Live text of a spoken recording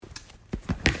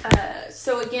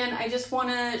So again, I just want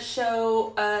to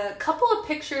show a couple of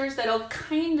pictures that'll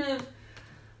kind of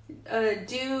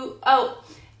do... Oh,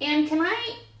 and can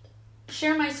I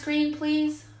share my screen,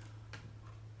 please?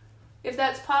 If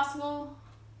that's possible.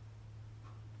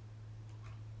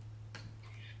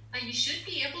 You should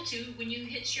be able to. When you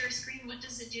hit share screen, what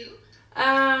does it do?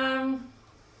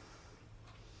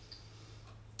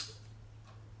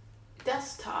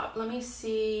 Desktop. Let me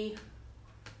see.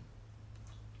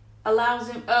 Allow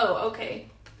Zoom. Oh, okay.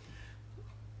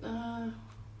 The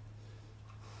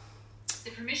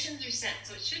permissions are set,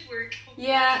 so it should work. Hopefully.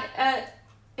 Yeah,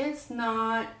 it's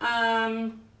not.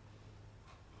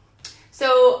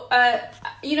 So,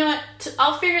 you know what?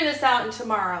 I'll figure this out and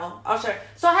tomorrow. I'll share.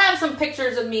 So I have some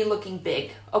pictures of me looking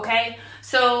big, okay?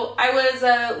 So I was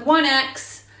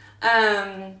 1X.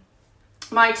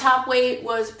 My top weight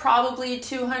was probably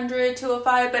 200,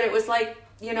 205, but it was like,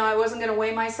 you know, I wasn't going to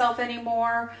weigh myself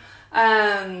anymore.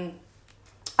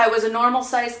 I was a normal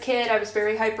sized kid. I was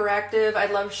very hyperactive. I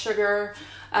love sugar.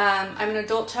 I'm an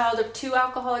adult child of 2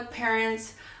 alcoholic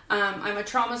parents. I'm a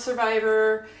trauma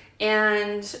survivor.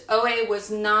 And OA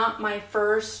was not my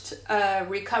first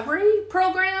recovery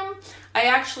program. I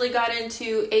actually got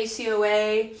into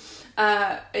ACOA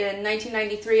in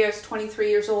 1993. I was 23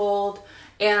 years old.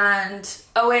 And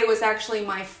OA was actually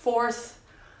my 4th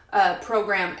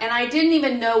program. And I didn't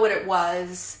even know what it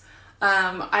was.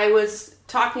 I was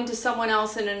talking to someone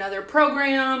else in another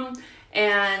program,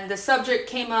 and the subject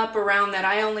came up around that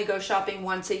I only go shopping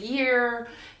once a year,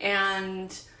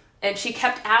 and she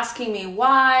kept asking me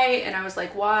why, and I was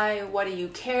like, why? What do you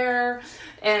care?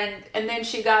 And then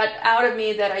she got out of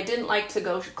me that I didn't like to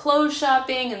go clothes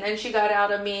shopping, and then she got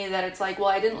out of me that it's like, well,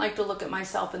 I didn't like to look at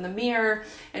myself in the mirror,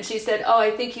 and she said, oh,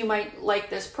 I think you might like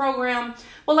this program.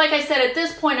 Well, like I said, at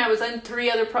this point, I was in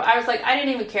 3 other I was like, I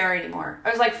didn't even care anymore. I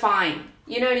was like, fine.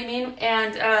 You know what I mean?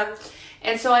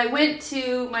 And so I went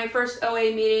to my first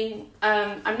OA meeting.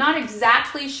 I'm not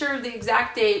exactly sure of the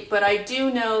exact date, but I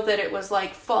do know that it was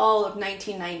like fall of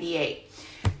 1998.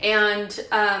 And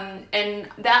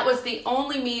that was the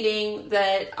only meeting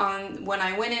that when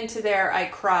I went into there, I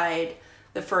cried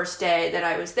the first day that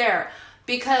I was there.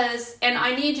 Because, and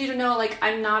I need you to know, like,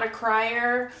 I'm not a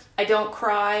crier. I don't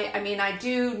cry. I mean, I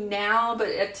do now, but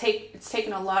it's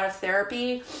taken a lot of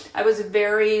therapy. I was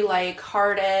very, like,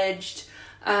 hard-edged,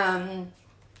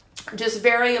 just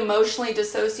very emotionally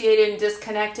dissociated and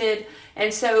disconnected.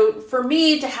 And so for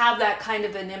me to have that kind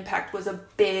of an impact was a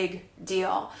big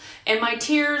deal. And my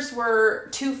tears were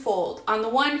twofold. On the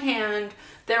one hand,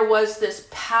 there was this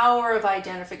power of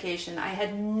identification. I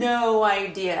had no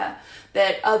idea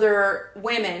that other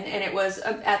women, and it was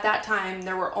at that time,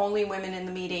 there were only women in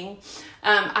the meeting.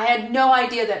 I had no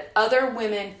idea that other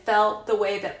women felt the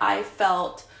way that I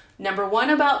felt, number one,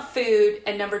 about food,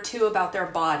 and number 2, about their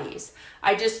bodies.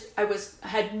 I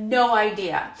had no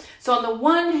idea. So on the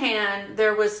one hand,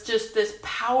 there was just this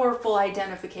powerful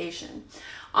identification.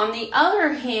 On the other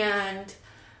hand,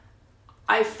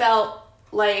 I felt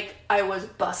like I was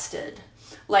busted.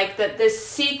 Like that this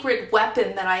secret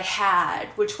weapon that I had,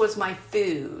 which was my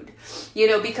food. You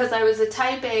know, because I was a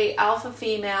type A alpha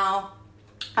female,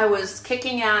 I was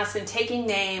kicking ass and taking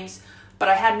names, but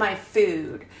I had my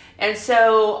food. And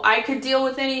so I could deal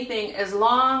with anything as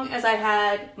long as I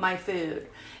had my food.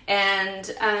 And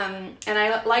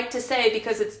I like to say,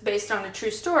 because it's based on a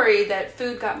true story, that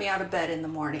food got me out of bed in the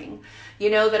morning.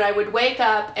 You know, that I would wake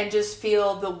up and just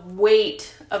feel the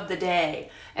weight of the day.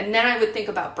 And then I would think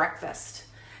about breakfast.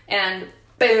 And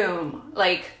boom,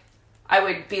 like I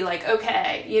would be like,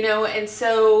 okay, you know, and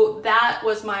so that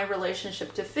was my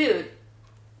relationship to food.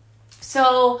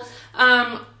 So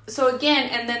again,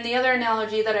 and then the other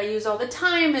analogy that I use all the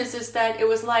time is that it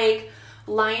was like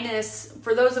Linus,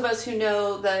 for those of us who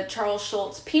know the Charles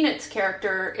Schultz Peanuts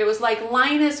character, it was like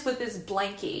Linus with his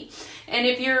blankie. And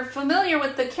if you're familiar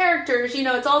with the characters, you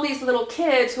know, it's all these little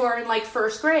kids who are in like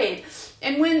 1st grade.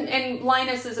 And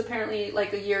Linus is apparently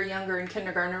like a year younger in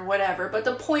kindergarten or whatever. But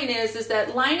the point is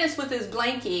that Linus with his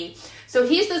blankie, so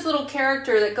he's this little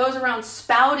character that goes around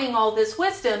spouting all this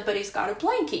wisdom, but he's got a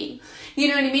blankie. You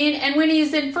know what I mean? And when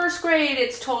he's in 1st grade,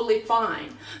 it's totally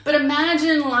fine. But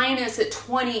imagine Linus at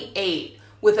 28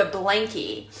 with a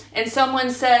blankie, and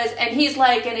someone says, and he's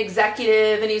like an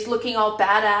executive and he's looking all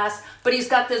badass, but he's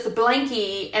got this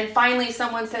blankie, and finally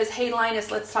someone says, hey Linus,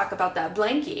 let's talk about that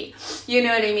blankie. You know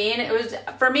what I mean? It was,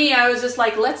 for me, I was just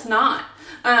like, let's not.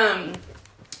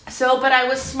 But I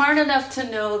was smart enough to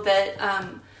know that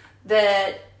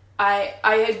I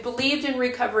had believed in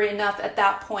recovery enough at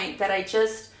that point that I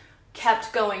just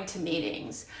kept going to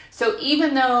meetings. So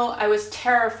even though I was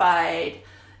terrified,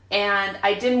 and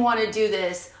I didn't want to do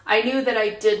this. I knew that I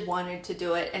did wanted to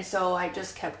do it, and so I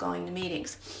just kept going to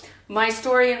meetings. My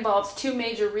story involves 2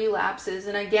 major relapses,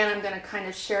 and again, I'm going to kind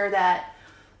of share that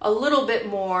a little bit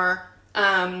more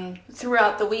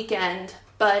throughout the weekend.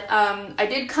 But I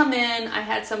did come in, I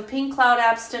had some pink cloud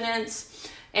abstinence,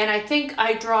 and I think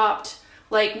I dropped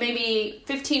like maybe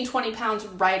 15, 20 pounds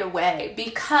right away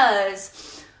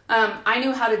because I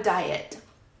knew how to diet.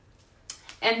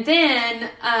 And then,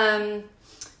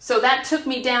 so that took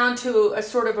me down to a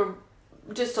sort of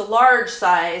just a large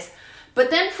size. But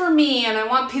then for me, and I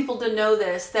want people to know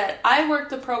this, that I worked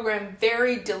the program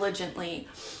very diligently,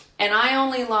 and I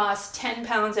only lost 10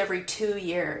 pounds every 2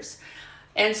 years.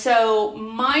 And so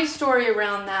my story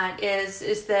around that is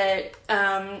that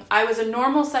I was a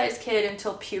normal sized kid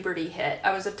until puberty hit.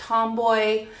 I was a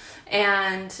tomboy,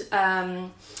 and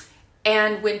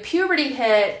when puberty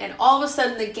hit, and all of a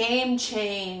sudden the game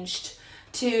changed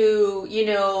to, you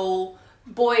know,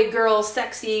 boy, girl,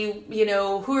 sexy, you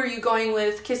know, who are you going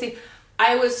with, kissing.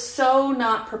 I was so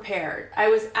not prepared. I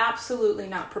was absolutely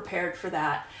not prepared for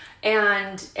that.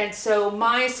 And so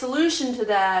my solution to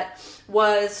that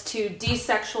was to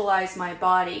desexualize my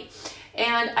body.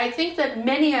 And I think that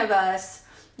many of us,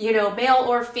 you know, male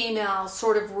or female,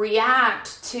 sort of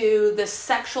react to the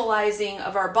sexualizing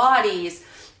of our bodies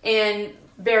in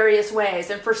various ways.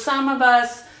 And for some of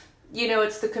us, you know,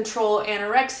 it's the control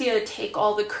anorexia, take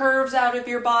all the curves out of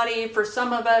your body. For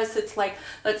some of us, it's like,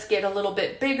 let's get a little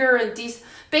bit bigger. And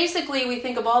basically, we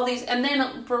think of all these. And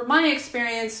then for my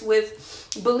experience with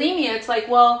bulimia, it's like,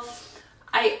 well,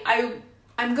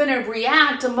 I'm going to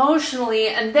react emotionally,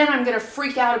 and then I'm going to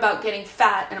freak out about getting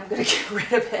fat, and I'm going to get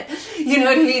rid of it. You know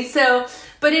what I mean? So,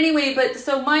 but anyway,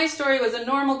 so my story was a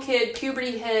normal kid,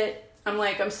 puberty hit. I'm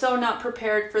like, I'm so not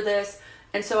prepared for this.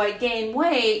 And so I gained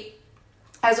weight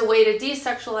as a way to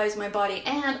desexualize my body.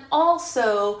 And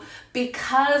also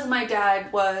because my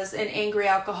dad was an angry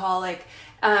alcoholic,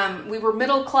 we were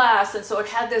middle class, and so it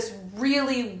had this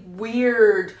really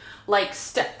weird, like,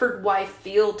 Stepford wife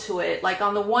feel to it. Like,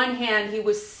 on the one hand, he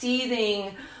was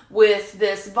seething with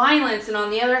this violence, and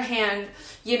on the other hand,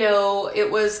 you know,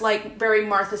 it was like very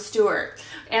Martha Stewart.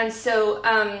 And so,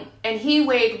 and he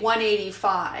weighed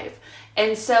 185.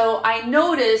 And so I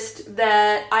noticed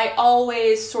that I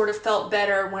always sort of felt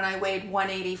better when I weighed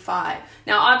 185.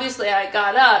 Now, obviously, I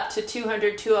got up to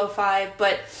 200, 205,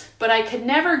 but I could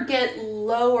never get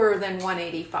lower than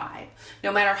 185,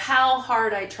 no matter how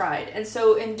hard I tried. And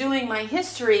so in doing my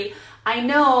history, I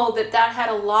know that that had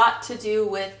a lot to do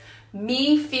with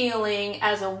me feeling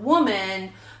as a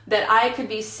woman that I could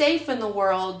be safe in the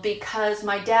world, because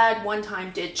my dad one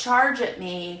time did charge at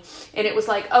me, and it was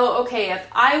like, oh, okay, if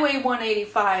I weigh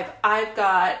 185, I've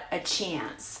got a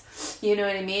chance. You know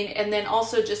what I mean? And then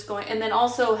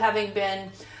also having been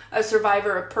a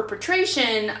survivor of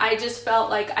perpetration, I just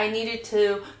felt like I needed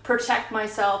to protect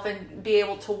myself and be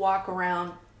able to walk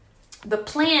around the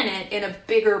planet in a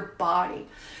bigger body.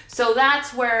 So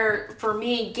that's where, for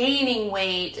me, gaining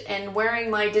weight and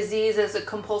wearing my disease as a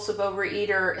compulsive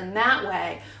overeater in that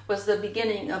way was the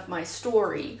beginning of my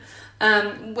story.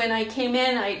 When I came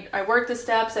in, I worked the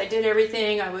steps, I did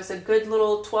everything. I was a good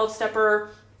little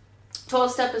 12-stepper.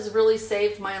 12-step has really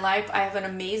saved my life. I have an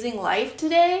amazing life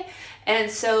today.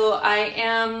 And so I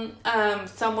am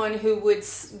someone who would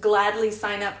gladly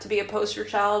sign up to be a poster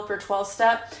child for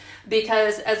 12-step.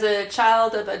 Because as a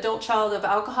adult child of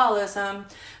alcoholism,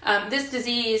 this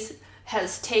disease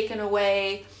has taken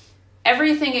away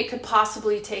everything it could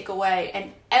possibly take away.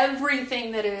 And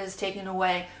everything that it has taken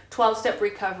away, 12-step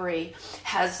recovery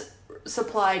has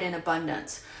supplied in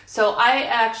abundance. So I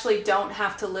actually don't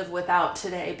have to live without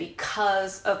today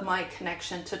because of my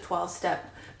connection to 12-step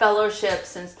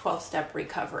fellowships and 12-step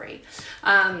recovery.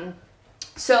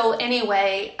 So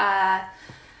anyway,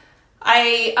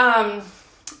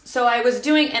 So I was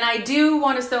doing, and I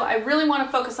really want to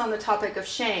focus on the topic of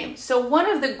shame. So one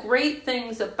of the great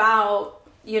things about,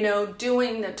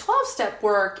 doing the 12-step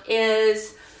work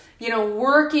is,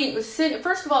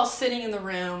 first of all, sitting in the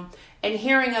room and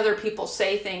hearing other people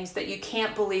say things that you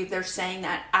can't believe they're saying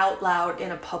that out loud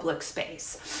in a public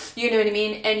space. You know what I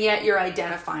mean? And yet you're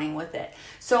identifying with it.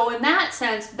 So in that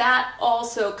sense, that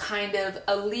also kind of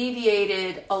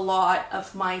alleviated a lot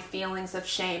of my feelings of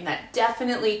shame. That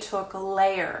definitely took a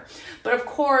layer. But of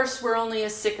course, we're only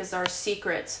as sick as our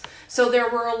secrets. So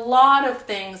there were a lot of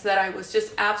things that I was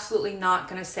just absolutely not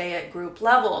going to say at group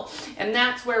level. And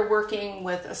that's where working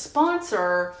with a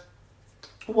sponsor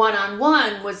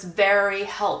one-on-one was very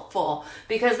helpful,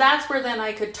 because that's where then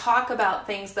I could talk about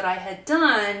things that I had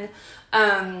done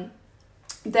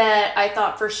that I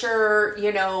thought for sure,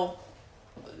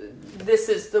 this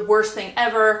is the worst thing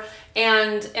ever.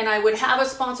 And I would have a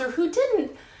sponsor who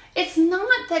didn't, it's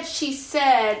not that she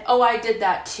said, oh, I did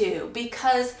that too,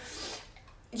 because,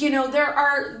 there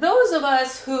are those of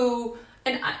us who,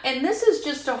 and this is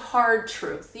just a hard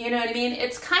truth, you know what I mean?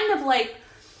 It's kind of like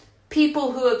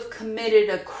people who have committed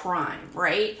a crime,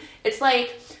 right? It's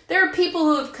like, there are people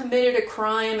who have committed a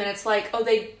crime and it's like, oh,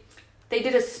 they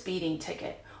did a speeding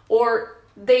ticket, or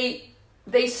they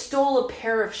stole a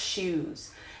pair of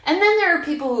shoes. And then there are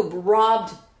people who've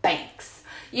robbed banks.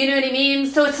 You know what I mean?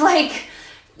 So it's like,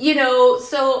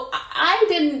 so I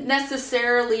didn't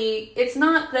necessarily, it's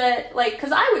not that, like,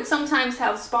 because I would sometimes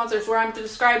have sponsors where I'm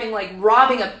describing, like,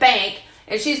 robbing a bank,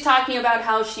 and she's talking about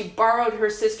how she borrowed her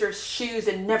sister's shoes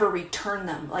and never returned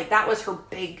them. Like, that was her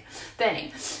big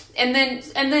thing. And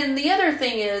then the other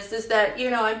thing is that,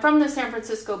 I'm from the San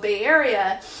Francisco Bay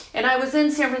Area, and I was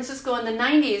in San Francisco in the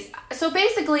 90s. So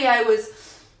basically I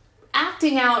was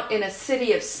acting out in a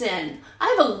city of sin.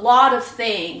 I have a lot of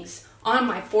things on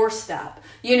my 4-step,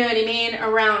 you know what I mean,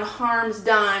 around harms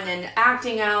done and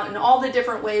acting out and all the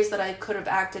different ways that I could have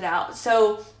acted out.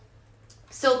 So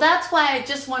that's why I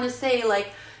just want to say,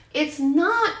 like, it's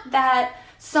not that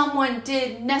someone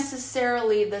did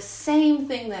necessarily the same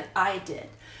thing that I did.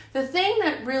 The thing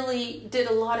that really did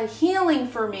a lot of healing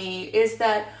for me is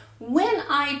that when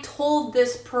I told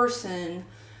this person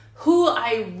who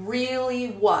I really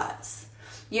was,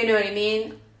 you know what I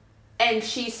mean, and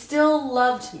she still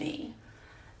loved me,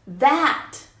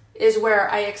 that is where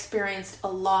I experienced a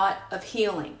lot of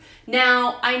healing.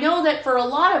 Now, I know that for a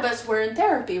lot of us, we're in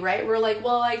therapy, right? We're like,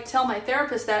 well, I tell my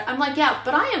therapist that. I'm like, yeah,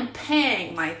 but I am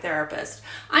paying my therapist.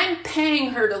 I'm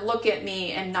paying her to look at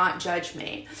me and not judge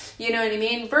me. You know what I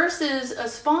mean? Versus a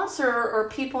sponsor or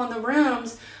people in the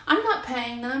rooms, I'm not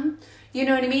paying them. You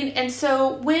know what I mean? And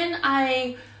so when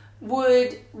I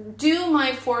would do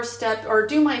my 4-step or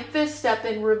do my 5th step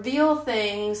and reveal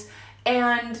things,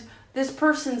 and this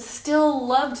person still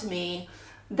loved me,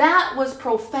 that was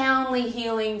profoundly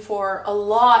healing for a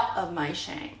lot of my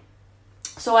shame.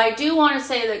 So I do want to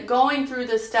say that going through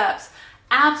the steps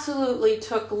absolutely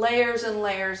took layers and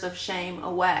layers of shame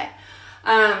away.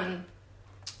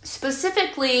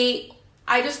 Specifically,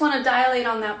 I just want to dilate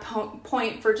on that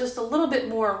point for just a little bit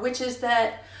more, which is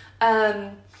that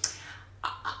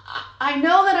I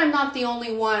know that I'm not the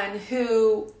only one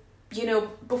who,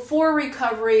 before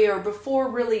recovery or before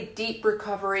really deep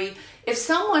recovery, if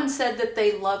someone said that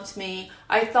they loved me,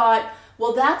 I thought,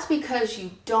 well, that's because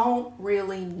you don't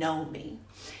really know me.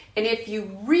 And if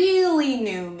you really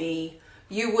knew me,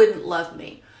 you wouldn't love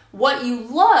me. What you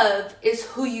love is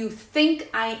who you think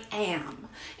I am.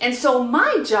 And so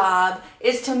my job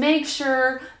is to make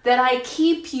sure that I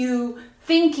keep you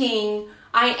thinking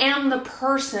I am the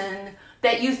person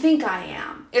that you think I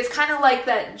am. It's kind of like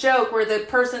that joke where the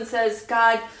person says,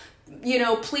 God,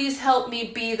 please help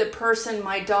me be the person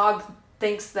my dog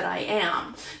thinks that I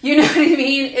am. You know what I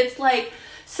mean? It's like,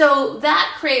 so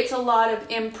that creates a lot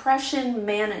of impression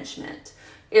management.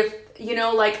 If,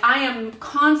 like I am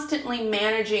constantly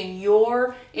managing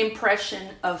your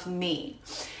impression of me.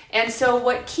 And so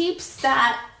what keeps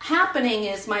that happening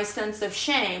is my sense of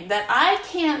shame, that I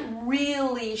can't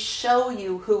really show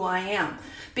you who I am.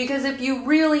 Because if you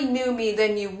really knew me,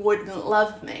 then you wouldn't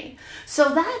love me.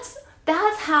 So that's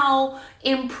how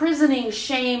imprisoning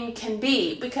shame can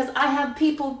be, because I have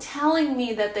people telling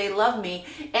me that they love me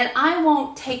and I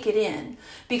won't take it in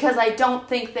because I don't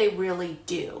think they really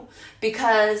do,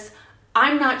 because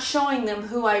I'm not showing them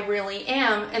who I really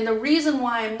am. And the reason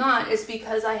why I'm not is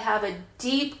because I have a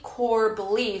deep core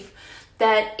belief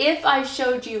that if I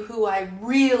showed you who I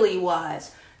really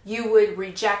was, you would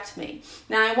reject me.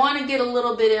 Now, I want to get a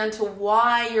little bit into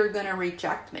why you're going to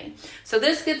reject me. So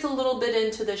this gets a little bit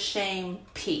into the shame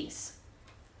piece.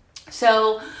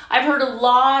 So I've heard a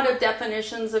lot of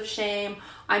definitions of shame.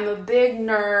 I'm a big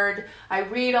nerd. I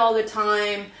read all the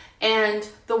time. And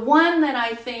the one that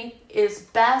I think is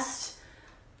best,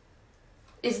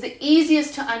 is the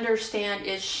easiest to understand,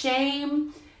 is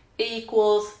shame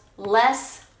equals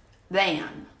less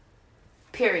than,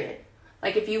 period.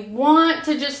 Like if you want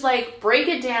to just like break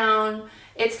it down,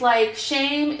 it's like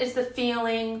shame is the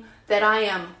feeling that I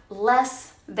am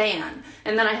less than.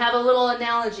 And then I have a little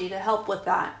analogy to help with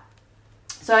that.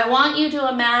 So I want you to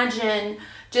imagine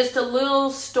just a little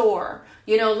store,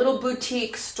 a little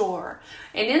boutique store.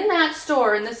 And in that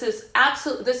store, and this is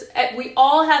we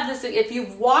all have this, if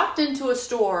you've walked into a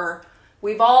store,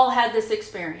 we've all had this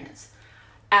experience.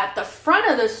 At the front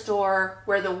of the store,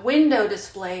 where the window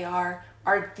display are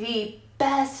the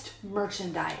best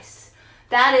merchandise.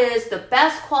 That is the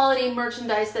best quality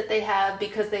merchandise that they have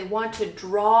because they want to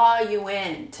draw you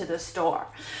in to the store.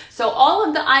 So all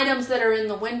of the items that are in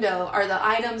the window are the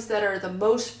items that are the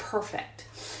most perfect.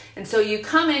 And so you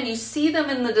come in, you see them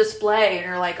in the display, and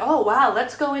you're like, oh, wow,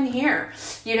 let's go in here.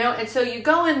 And so you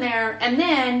go in there, and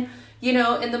then,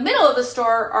 in the middle of the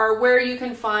store are where you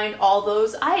can find all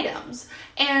those items.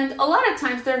 And a lot of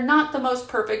times they're not the most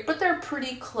perfect, but they're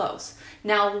pretty close.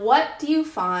 Now, what do you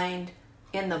find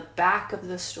in the back of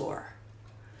the store?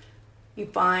 You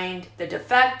find the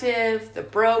defective, the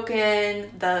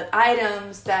broken, the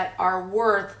items that are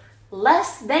worth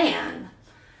less than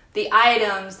the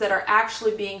items that are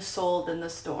actually being sold in the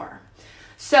store.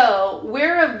 So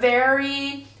we're a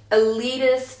very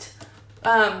elitist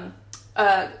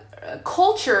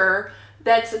culture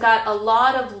that's got a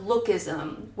lot of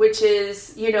lookism, which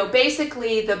is,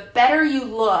 basically the better you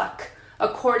look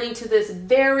according to this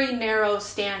very narrow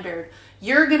standard,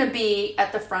 you're going to be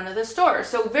at the front of the store.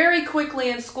 So very quickly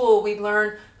in school, we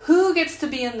learn who gets to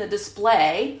be in the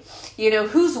display,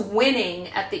 who's winning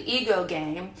at the ego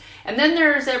game. And then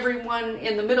there's everyone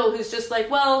in the middle who's just like,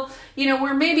 well,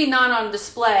 we're maybe not on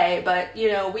display, but,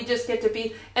 we just get to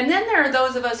be. And then there are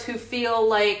those of us who feel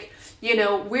like,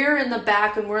 we're in the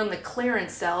back and we're in the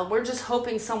clearance cell. And we're just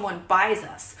hoping someone buys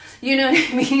us. You know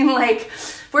what I mean? Like,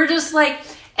 we're just like,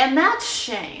 and that's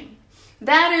shame.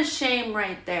 That is shame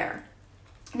right there.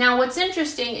 Now, what's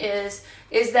interesting is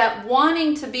that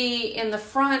wanting to be in the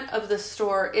front of the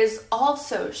store is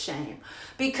also shame,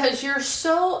 because you're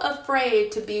so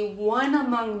afraid to be one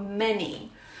among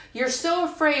many. You're so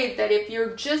afraid that if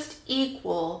you're just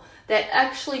equal, that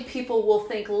actually people will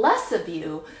think less of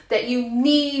you, that you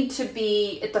need to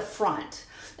be at the front.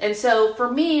 And so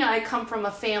for me, I come from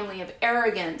a family of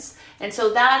arrogance. And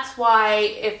so that's why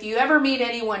if you ever meet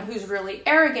anyone who's really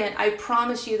arrogant, I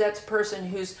promise you that's a person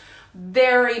who's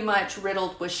very much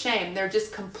riddled with shame. They're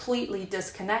just completely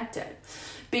disconnected.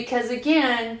 Because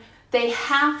again, they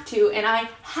have to, and I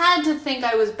had to think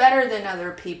I was better than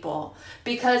other people.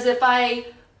 Because if I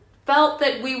felt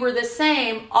that we were the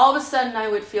same, all of a sudden I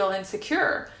would feel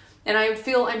insecure. And I would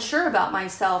feel unsure about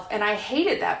myself, and I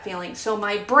hated that feeling. So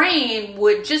my brain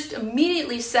would just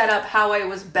immediately set up how I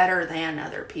was better than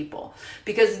other people.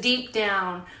 Because deep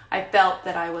down, I felt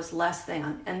that I was less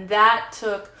than. And that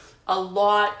took a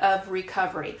lot of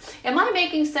recovery. Am I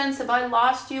making sense? Have I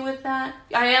lost you with that?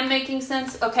 I am making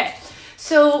sense? Okay.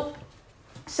 So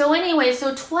anyway,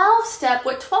 so 12-step,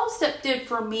 what 12-step did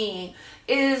for me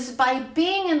is by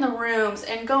being in the rooms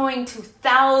and going to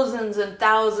thousands and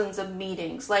thousands of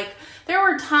meetings. Like there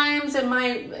were times and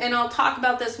I'll talk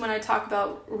about this when I talk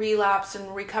about relapse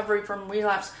and recovery from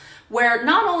relapse, where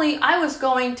not only I was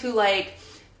going to like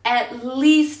at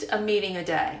least a meeting a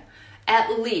day,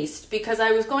 at least, because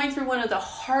I was going through one of the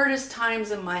hardest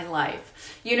times in my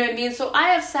life. You know what I mean? So I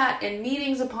have sat in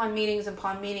meetings upon meetings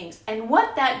upon meetings. And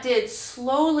what that did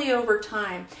slowly over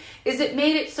time is it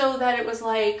made it so that it was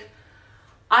like,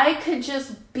 I could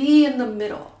just be in the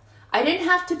middle. I didn't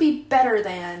have to be better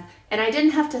than, and I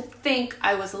didn't have to think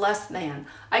I was less than.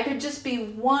 I could just be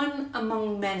one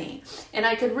among many. And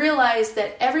I could realize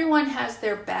that everyone has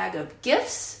their bag of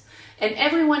gifts, and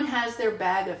everyone has their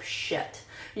bag of shit.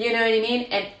 You know what I mean?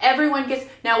 And everyone gets,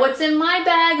 now what's in my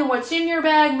bag and what's in your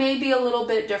bag may be a little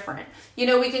bit different. You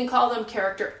know, we can call them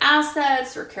character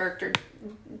assets or character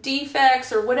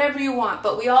defects or whatever you want,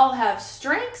 but we all have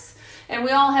strengths and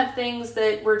we all have things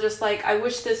that we're just like, I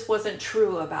wish this wasn't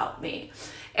true about me.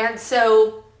 And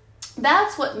so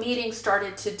that's what meetings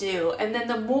started to do. And then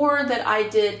the more that I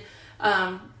did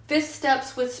fifth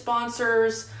steps with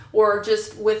sponsors, or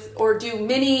do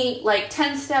mini like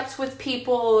 10 steps with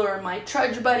people or my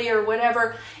trudge buddy or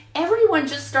whatever, everyone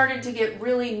just started to get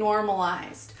really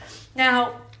normalized.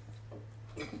 Now,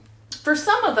 for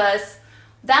some of us,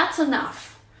 that's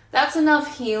enough. That's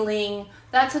enough healing.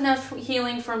 That's enough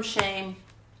healing from shame.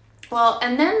 Well,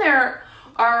 and then there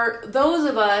are those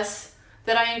of us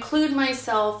that I include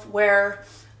myself where,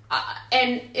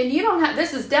 and you don't have,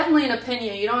 this is definitely an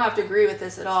opinion. You don't have to agree with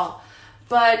this at all.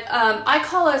 But I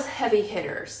call us heavy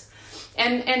hitters.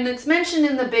 And it's mentioned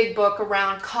in the big book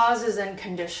around causes and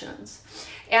conditions.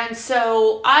 And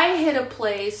so I hit a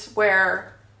place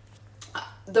where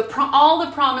all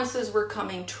the promises were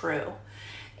coming true.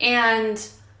 And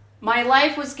my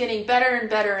life was getting better and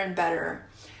better and better.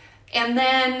 And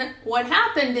then what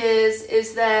happened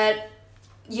is that,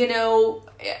 you know,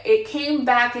 it came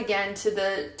back again to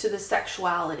the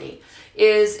sexuality.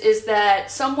 Is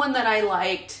that someone that I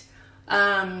liked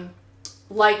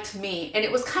me, and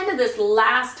it was kind of this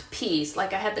last piece.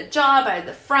 Like I had the job, I had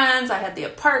the friends, I had the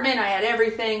apartment, I had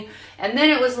everything, and then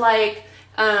it was like,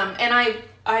 and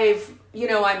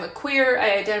I'm a queer.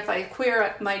 I identify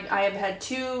queer. I have had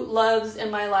 2 loves in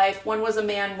my life. One was a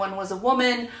man, one was a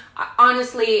woman.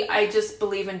 Honestly, I just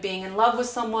believe in being in love with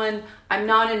someone. I'm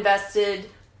not invested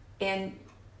in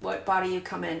what body you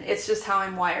come in. It's just how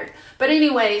I'm wired. But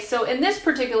anyway, so in this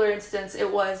particular instance,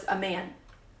 it was a man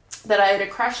that I had a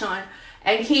crush on,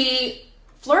 and he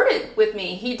flirted with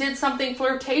me. He did something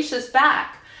flirtatious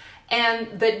back.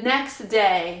 And the next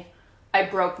day, I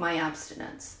broke my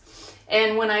abstinence.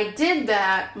 And when I did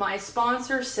that, my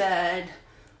sponsor said,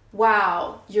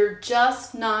 wow, you're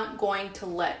just not going to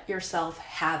let yourself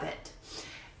have it.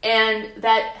 And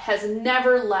that has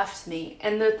never left me.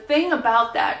 And the thing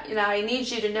about that, I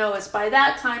need you to know is by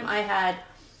that time I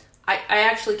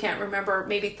actually can't remember,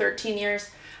 maybe 13 years.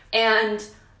 And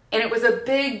it was a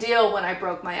big deal when I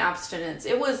broke my abstinence.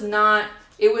 It was I'll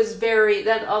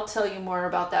tell you more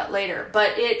about that later,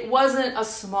 but it wasn't a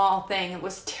small thing. It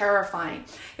was terrifying.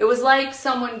 It was like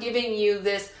someone giving you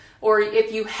this, or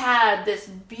if you had this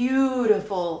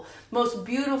beautiful, most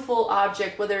beautiful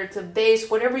object, whether it's a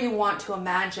vase, whatever you want to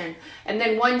imagine. And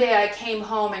then one day I came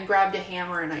home and grabbed a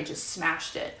hammer and I just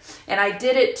smashed it. And I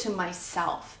did it to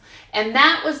myself. And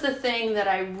that was the thing that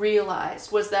I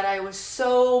realized, was that I was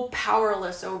so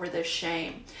powerless over this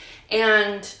shame.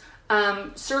 And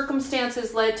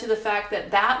circumstances led to the fact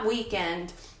that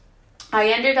weekend I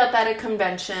ended up at a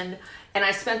convention, and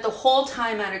I spent the whole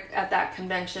time at that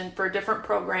convention for a different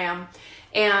program.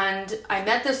 And I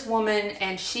met this woman,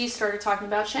 and she started talking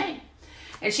about shame.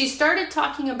 And she started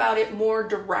talking about it more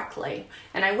directly.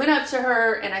 And I went up to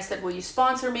her and I said, will you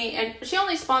sponsor me? And she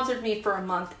only sponsored me for a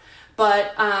month.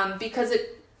 But because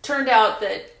it turned out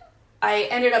that I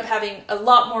ended up having a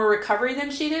lot more recovery than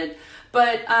she did.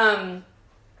 But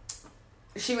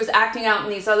she was acting out in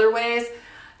these other ways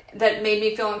that made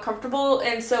me feel uncomfortable.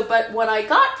 And so, but what I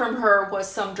got from her was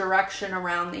some direction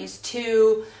around these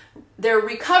 2, they're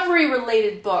recovery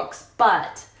related books,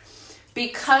 but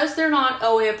because they're not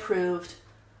OA approved,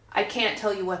 I can't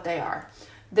tell you what they are.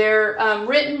 They're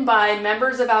written by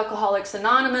members of Alcoholics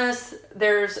Anonymous.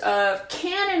 There's a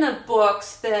canon of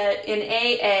books that in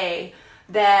AA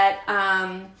that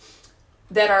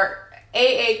are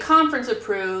AA conference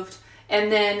approved, and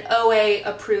then OA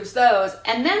approves those.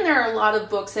 And then there are a lot of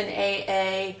books in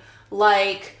AA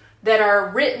that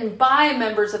are written by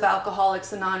members of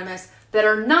Alcoholics Anonymous that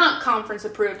are not conference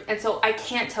approved. And so I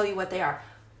can't tell you what they are.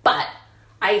 But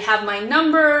I have my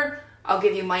number. I'll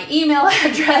give you my email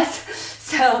address.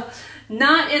 So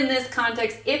not in this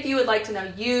context. If you would like to know,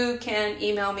 you can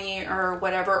email me or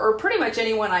whatever, or pretty much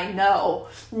anyone I know,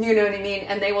 you know what I mean?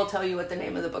 And they will tell you what the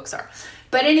name of the books are.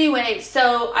 But anyway,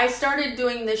 so I started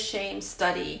doing this shame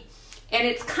study, and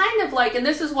it's kind of like, and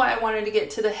this is why I wanted to get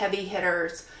to the heavy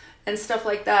hitters and stuff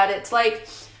like that. It's like,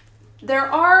 there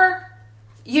are,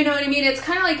 you know what I mean? It's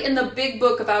kind of like in the big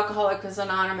book of Alcoholics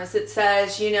Anonymous, it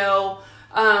says, there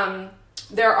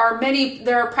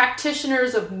are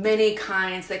practitioners of many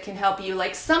kinds that can help you.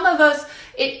 Like some of us,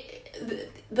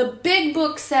 the big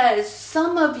book says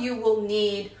some of you will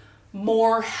need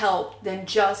more help than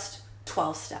just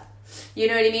 12-step. You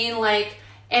know what I mean? Like,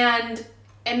 and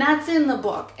that's in the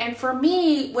book. And for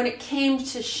me, when it came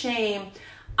to shame,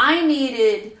 I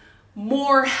needed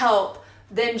more help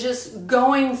than just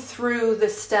going through the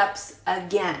steps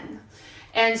again.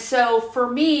 And so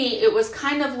for me, it was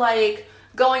kind of like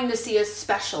going to see a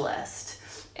specialist.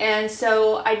 And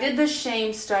so I did the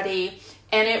shame study,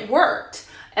 and it worked.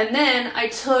 And then I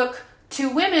took 2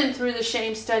 women through the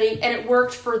shame study, and it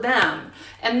worked for them.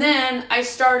 And then I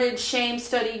started shame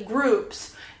study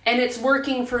groups, and it's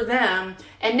working for them.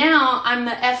 And now I'm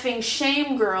the effing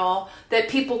shame girl that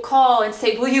people call and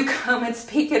say, will you come and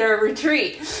speak at our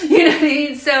retreat? You know what I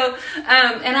mean? So,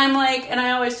 and I'm like, and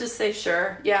I always just say,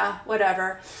 sure, yeah,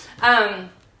 whatever.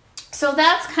 So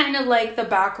that's kind of like the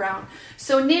background.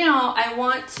 So now I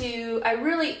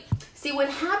really, see what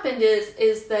happened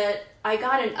is that I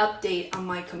got an update on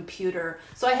my computer.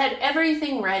 So I had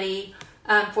everything ready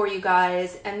for you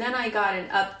guys, and then I got an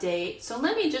update. So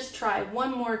let me just try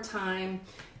one more time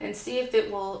and see if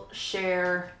it will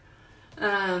share.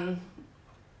 If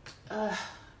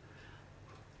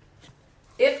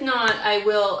not, I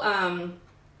will,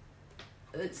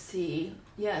 let's see.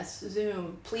 Yes,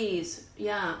 Zoom, please.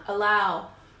 Yeah,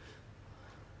 allow.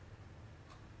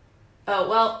 Oh,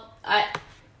 well,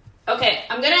 okay,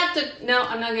 I'm going to have to, no,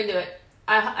 I'm not going to do it.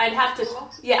 I'd have to,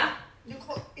 yeah.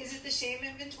 Nicole, is it the shame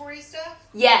inventory stuff?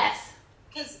 Yes.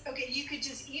 Because, okay, you could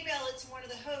just email it to one of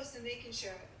the hosts and they can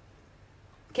share it.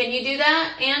 Can you do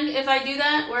that? And if I do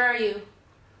that, where are you?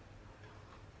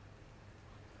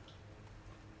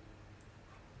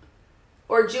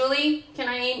 Or Julie, can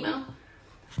I email?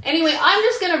 Anyway, I'm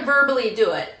just going to verbally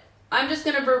do it.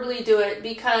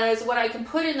 Because what I can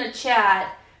put in the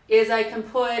chat is I can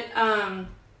put a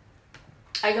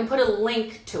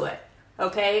link to it,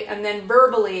 okay? And then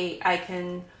verbally I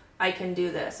can do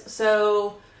this.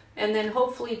 So, and then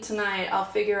hopefully tonight I'll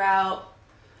figure out,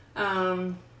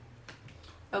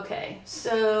 okay,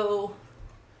 so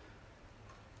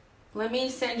let me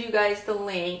send you guys the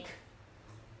link.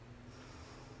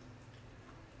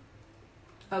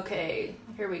 Okay,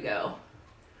 here we go.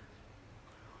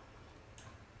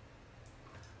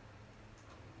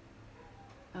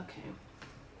 Okay.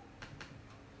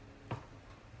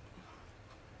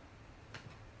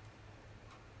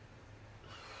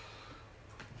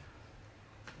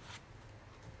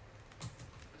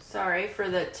 Sorry for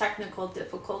the technical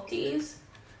difficulties.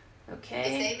 Okay.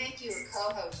 If they make you a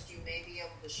co-host, you may be able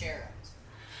to share it.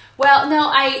 Well,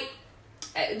 no,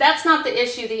 that's not the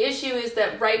issue. The issue is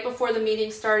that right before the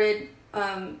meeting started,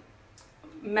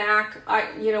 Mac,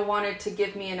 wanted to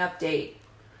give me an update.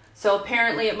 So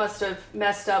apparently it must have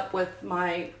messed up with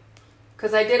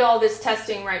because I did all this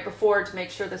testing right before to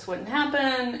make sure this wouldn't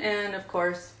happen. And of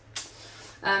course,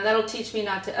 that'll teach me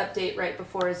not to update right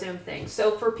before a Zoom thing.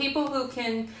 So for people who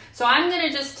so I'm going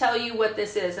to just tell you what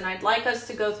this is, and I'd like us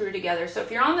to go through together. So if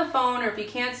you're on the phone or if you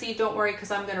can't see, don't worry, because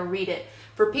I'm going to read it.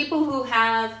 For people who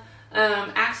have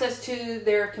access to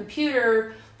their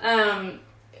computer,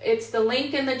 it's the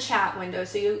link in the chat window.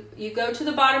 So you go to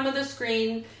the bottom of the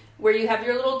screen where you have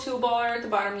your little toolbar at the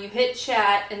bottom, you hit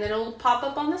chat, and then it'll pop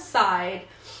up on the side,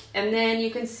 and then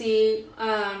you can see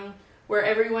where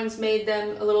everyone's made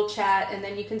them a little chat, and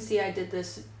then you can see I did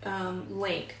this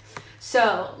link.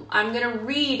 So I'm going to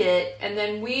read it, and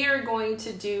then we are going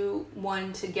to do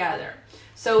one together.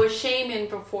 So a shame in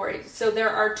before. So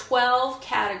there are 12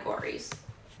 categories.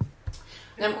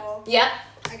 Nicole, yep.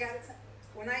 I got it.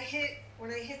 When I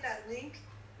hit that link,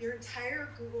 your entire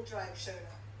Google Drive showed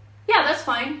up. Yeah, that's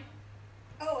fine.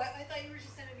 Oh, I thought you were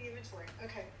just sending the inventory.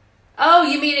 Okay. Oh,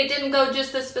 you mean it didn't go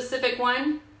just the specific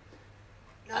one?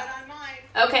 Not on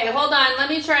mine. Okay, hold on. Let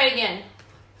me try again.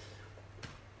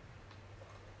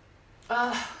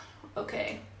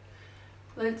 Okay.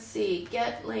 Let's see.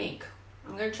 Get link.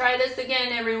 I'm going to try this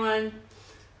again, everyone.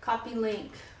 Copy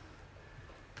link.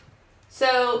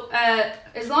 So,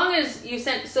 as long as you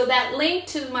sent, so that link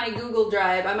to my Google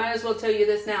Drive, I might as well tell you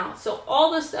this now. So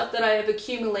all the stuff that I have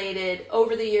accumulated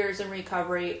over the years in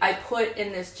recovery, I put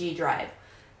in this G Drive.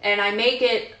 And I make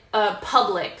it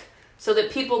public so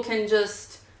that people can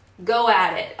just go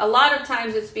at it. A lot of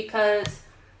times it's because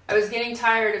I was getting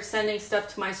tired of sending stuff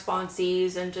to my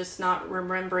sponsees and just not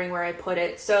remembering where I put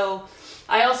it. So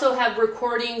I also have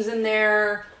recordings in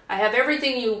there. I have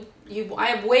everything I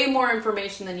have way more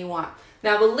information than you want.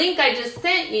 Now the link I just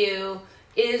sent you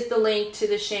is the link to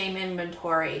the shame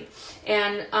inventory.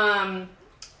 And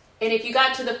if you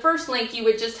got to the first link, you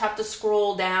would just have to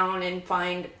scroll down and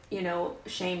find,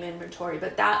 shame inventory.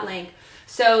 But that link.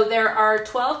 So there are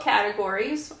 12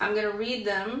 categories. I'm going to read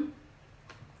them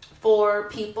for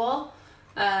people.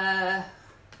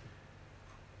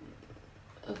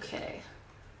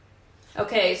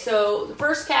 Okay, so the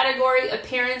first category,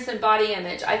 appearance and body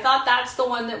image. I thought that's the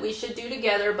one that we should do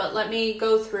together, but let me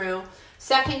go through.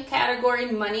 Second category,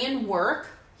 money and work.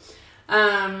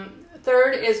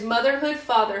 Third is motherhood,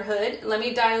 fatherhood. Let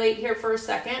me dilate here for a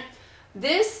second.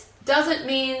 This doesn't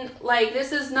mean,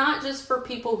 this is not just for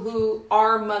people who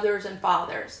are mothers and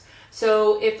fathers.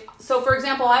 So for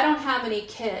example, I don't have any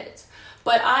kids,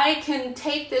 but I can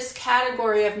take this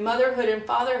category of motherhood and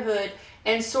fatherhood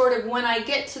and sort of, when I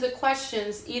get to the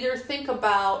questions, either think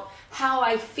about how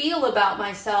I feel about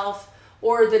myself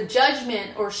or the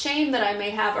judgment or shame that I may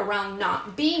have around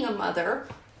not being a mother,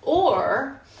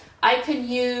 or I can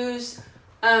use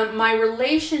my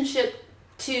relationship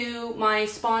to my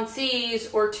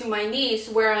sponsees or to my niece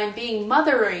where I'm being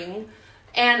mothering,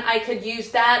 and I could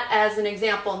use that as an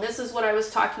example. And this is what I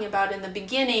was talking about in the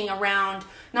beginning around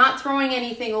not throwing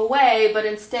anything away, but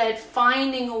instead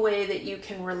finding a way that you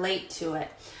can relate to it.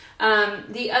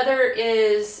 The other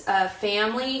is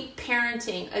family,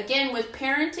 parenting. Again, with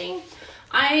parenting,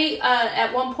 I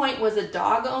at one point was a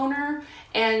dog owner,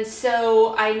 and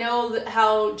so I know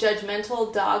how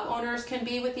judgmental dog owners can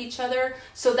be with each other.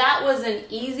 So that was an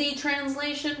easy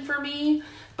translation for me.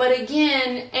 But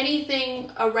again, anything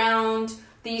around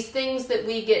these things that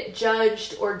we get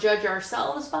judged or judge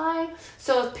ourselves by.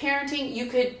 So if parenting,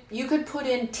 you could put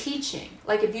in teaching,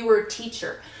 like if you were a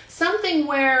teacher. Something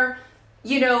where,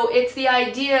 it's the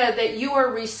idea that you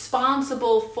are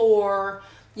responsible for,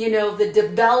 the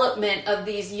development of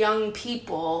these young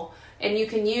people, and you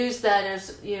can use that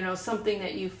as, something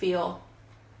that you feel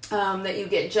that you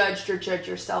get judged or judge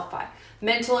yourself by.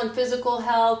 Mental and physical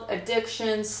health,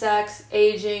 addiction, sex,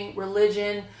 aging,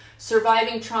 religion,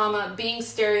 surviving trauma, being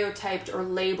stereotyped or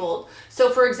labeled. So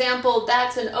for example,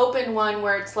 that's an open one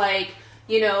where it's like,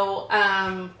 you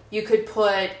could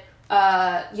put,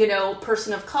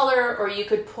 person of color, or you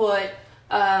could put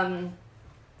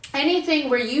anything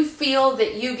where you feel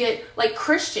that you get, like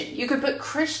Christian. You could put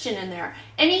Christian in there.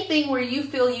 Anything where you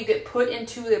feel you get put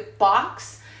into the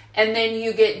box and then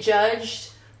you get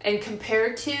judged and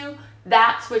compared to,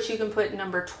 that's what you can put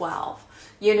number 12.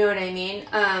 You know what I mean?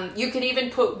 You could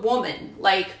even put woman,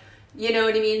 like, you know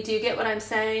what I mean? Do you get what I'm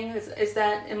saying?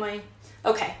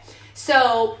 Okay.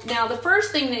 So now the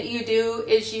first thing that you do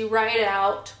is you write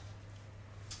out.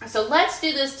 So let's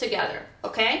do this together,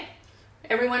 okay?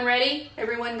 Everyone ready?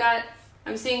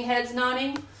 I'm seeing heads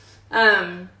nodding.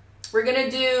 We're going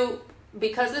to do,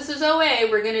 because this is OA,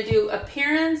 we're going to do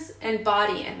appearance and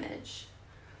body image.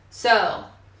 So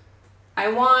I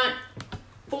want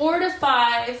 4 to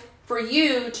 5 for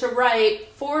you to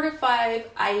write 4 to 5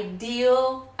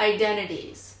 ideal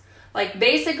identities. Like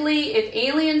basically, if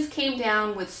aliens came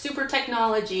down with super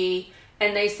technology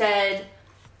and they said,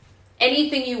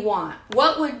 anything you want,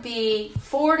 what would be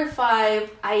 4 to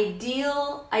 5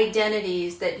 ideal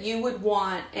identities that you would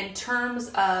want in terms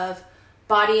of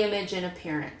body image and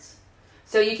appearance?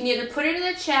 So you can either put it in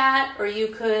the chat or you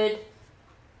could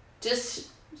just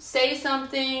say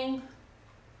something.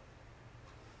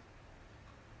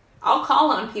 I'll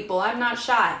call on people. I'm not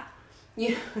shy.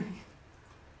 Who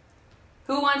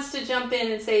wants to jump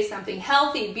in and say something?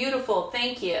 Healthy, beautiful,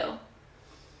 thank you.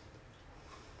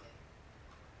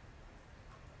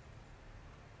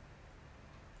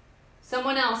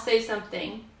 Someone else say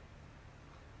something.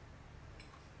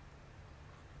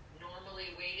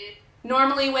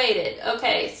 Normally weighted.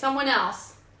 Okay, someone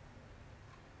else.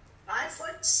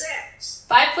 5'6".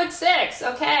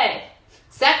 5'6". Okay.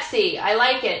 Sexy. I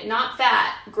like it. Not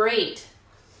fat. Great.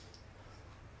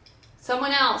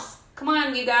 Someone else. Come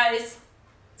on, you guys.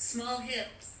 Small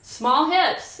hips. Small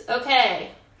hips.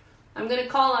 Okay. I'm going to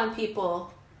call on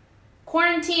people.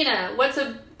 Quarantina. What's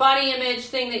a body image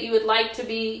thing that you would like to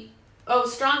be? Oh,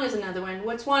 strong is another one.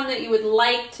 What's one that you would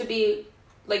like to be,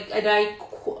 like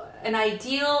an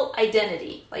ideal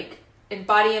identity, like in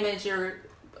body image or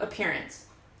appearance?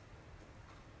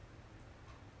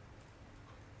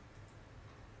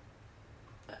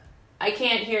 I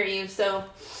can't hear you, so.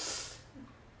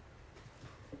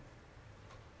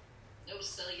 No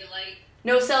cellulite.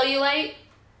 No cellulite?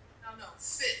 No,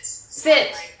 fit.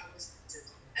 Fit.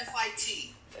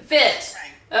 F-I-T. Fit.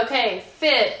 Okay,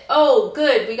 fit. Oh,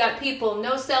 good. We got people.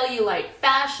 No cellulite.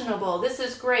 Fashionable. This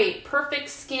is great. Perfect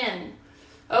skin.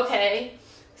 Okay.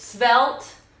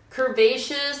 Svelte.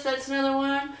 Curvaceous. That's another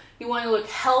one. You want to look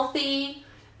healthy.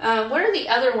 What are the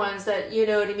other ones that, you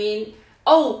know what I mean?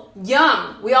 Oh,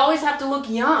 young. We always have to look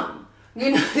young.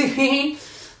 You know what I mean?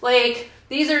 Like,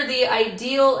 these are the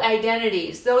ideal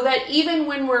identities. Though that even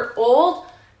when we're old,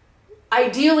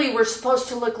 ideally we're supposed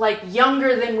to look like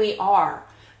younger than we are.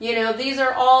 You know, these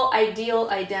are all ideal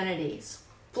identities.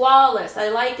 Flawless, I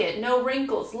like it. No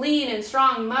wrinkles, lean and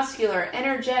strong, muscular,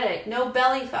 energetic, no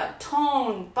belly fat,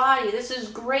 toned body. This is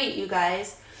great, you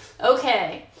guys.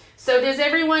 Okay, so does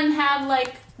everyone have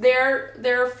like their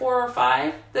 4 or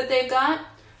 5 that they've got?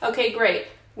 Okay, great.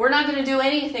 We're not going to do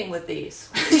anything with these.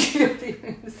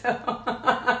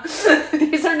 So,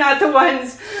 these are not the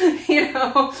ones, you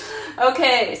know.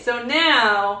 Okay, so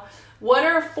now, what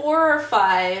are 4 or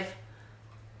 5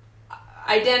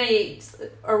 identities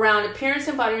around appearance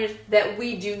and body image that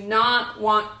we do not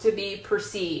want to be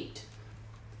perceived?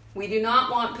 We do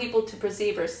not want people to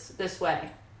perceive us this way.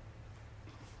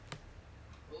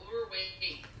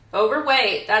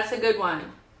 Overweight, that's a good one.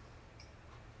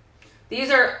 These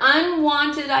are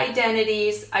unwanted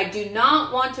identities. I do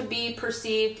not want to be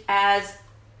perceived as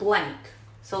blank.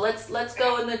 So let's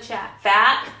go in the chat.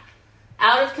 Fat,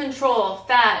 out of control,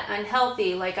 fat,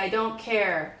 unhealthy, like I don't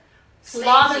care.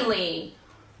 Slovenly.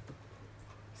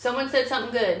 Someone said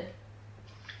something good.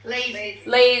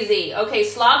 Lazy. Okay,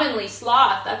 slovenly,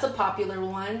 sloth. That's a popular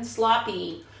one.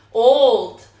 Sloppy.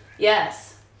 Old.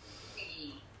 Yes.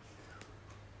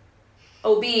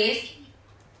 Obese.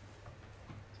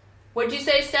 What'd you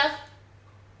say, Steph?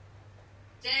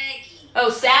 Saggy. Oh,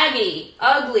 saggy.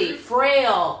 Ugly.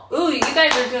 Frail. Ooh, you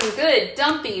guys are doing good.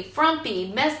 Dumpy.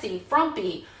 Frumpy. Messy.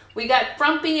 Frumpy. We got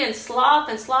frumpy and sloth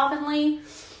and slovenly.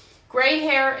 Gray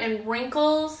hair and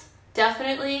wrinkles.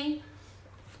 Definitely.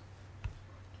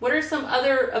 What are some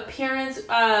other appearance?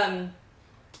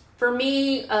 For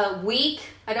me, weak.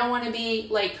 I don't want to be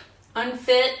like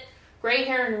unfit. Gray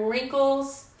hair and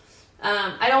wrinkles.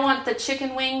 I don't want the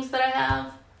chicken wings that I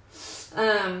have.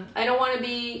 I don't want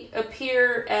to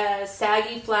appear as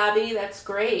saggy, flabby. That's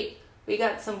great. We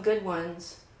got some good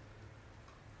ones.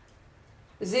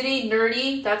 Zitty,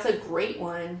 nerdy. That's a great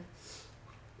one.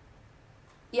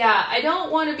 Yeah, I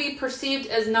don't want to be perceived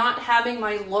as not having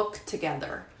my look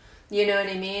together. You know what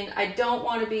I mean? I don't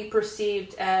want to be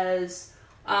perceived as,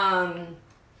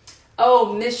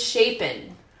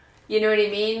 misshapen. You know what I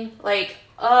mean? Like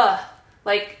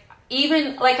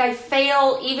I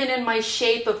fail even in my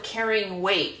shape of carrying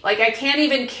weight. Like, I can't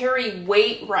even carry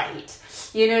weight right.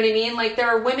 You know what I mean? Like, there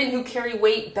are women who carry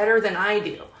weight better than I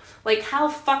do. Like, how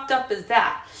fucked up is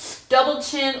that? Double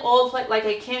chin, old, like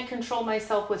I can't control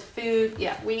myself with food.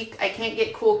 Yeah, weak. I can't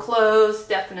get cool clothes.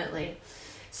 Definitely.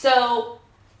 So,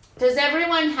 does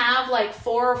everyone have like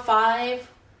 4 or 5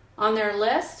 on their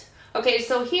list? Okay,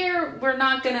 so here we're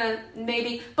not gonna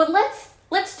but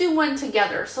let's do one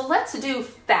together. So let's do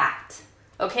fat,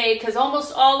 okay? Because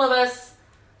almost all of us,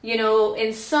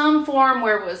 in some form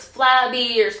where it was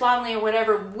flabby or slovenly or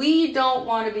whatever, we don't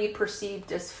want to be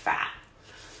perceived as fat.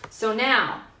 So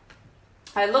now,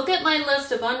 I look at my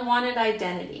list of unwanted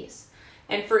identities,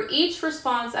 and for each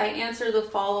response, I answer the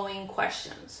following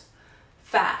questions.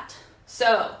 Fat.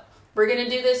 So, we're going to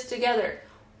do this together.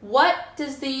 What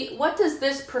does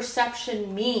this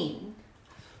perception mean?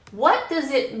 What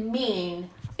does it mean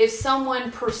if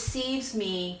someone perceives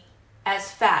me as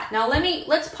fat? Now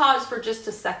let's pause for just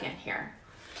a second here.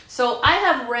 So I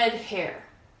have red hair,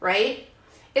 right?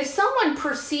 If someone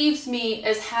perceives me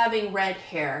as having red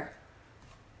hair,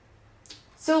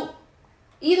 so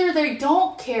either they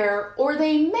don't care or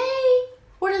they may,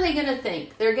 what are they going to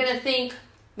think? They're going to think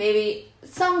maybe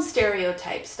some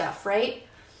stereotype stuff, right?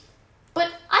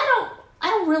 But I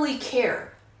don't really care.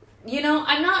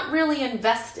 I'm not really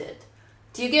invested.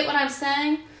 Do you get what I'm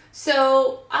saying?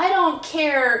 So I don't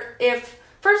care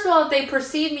first of all, if they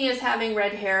perceive me as having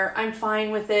red hair, I'm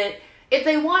fine with it. If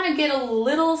they want to get a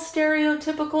little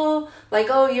stereotypical, like,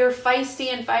 oh, you're feisty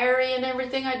and fiery and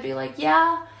everything, I'd be like,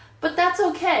 yeah, but that's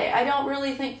okay. I don't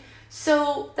really think.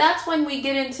 So that's when we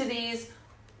get into these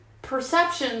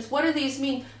perceptions. What do these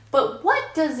mean? But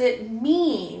what does it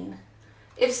mean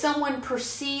if someone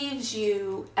perceives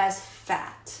you as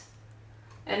fat?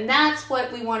 And that's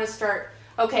what we want to start.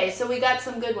 Okay, so we got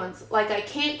some good ones. Like, I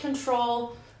can't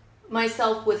control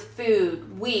myself with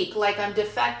food, weak, like I'm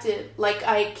defective, like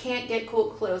I can't get cool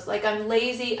clothes, like I'm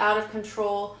lazy, out of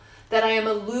control, that I am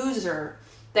a loser,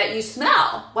 that you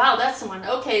smell. Wow, that's someone.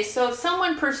 Okay, so if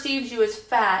someone perceives you as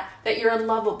fat, that you're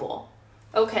unlovable,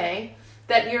 okay,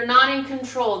 that you're not in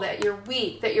control, that you're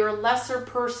weak, that you're a lesser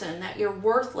person, that you're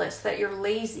worthless, that you're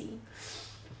lazy.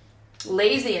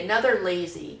 Lazy, another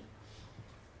lazy.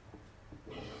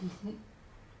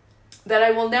 That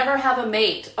I will never have a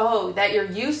mate. Oh, that you're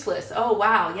useless. Oh,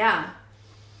 wow, yeah.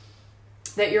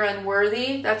 That you're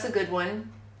unworthy. That's a good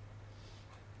one.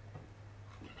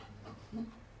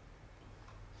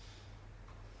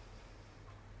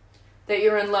 That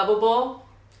you're unlovable.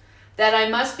 That I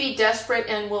must be desperate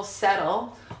and will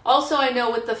settle. Also, I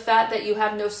know with the fat that you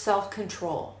have no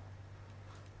self-control.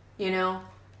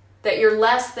 That you're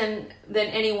less than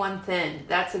anyone thin.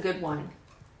 That's a good one.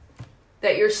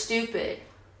 That you're stupid.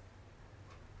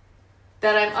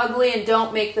 That I'm ugly and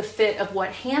don't make the fit of what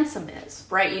handsome is,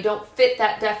 right? You don't fit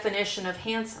that definition of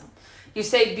handsome. You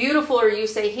say beautiful or you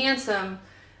say handsome,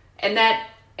 and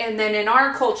then in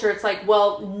our culture, it's like,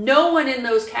 well, no one in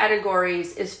those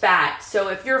categories is fat. So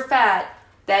if you're fat,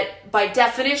 that by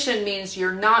definition means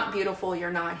you're not beautiful, you're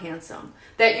not handsome,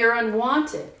 that you're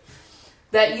unwanted,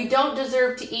 that you don't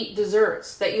deserve to eat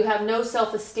desserts, that you have no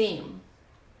self-esteem.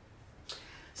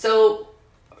 So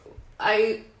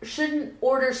I shouldn't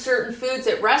order certain foods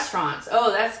at restaurants.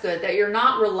 Oh, that's good. That you're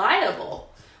not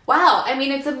reliable. Wow. I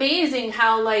mean, it's amazing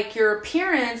how like your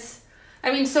appearance,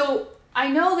 so I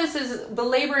know this is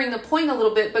belaboring the point a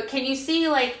little bit, but can you see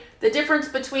like the difference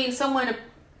between someone,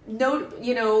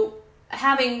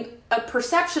 having a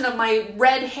perception of my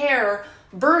red hair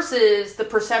versus the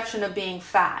perception of being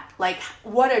fat? Like,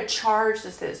 what a charge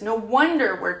this is. No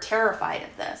wonder we're terrified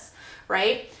of this,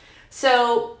 right?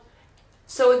 So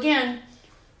again,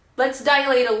 let's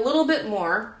dilate a little bit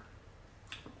more.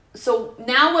 So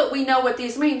now we know what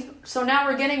these mean. So now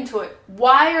we're getting to it.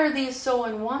 Why are these so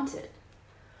unwanted?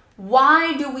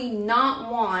 Why do we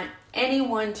not want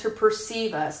anyone to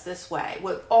perceive us this way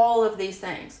with all of these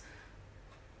things?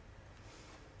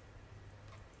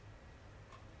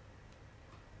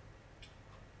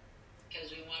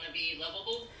 Because we want to be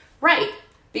lovable? Right.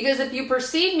 Because if you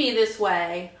perceive me this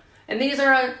way, and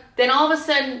then all of a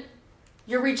sudden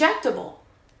you're rejectable.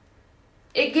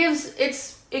 It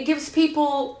gives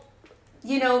people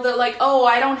the like, oh,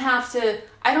 I don't have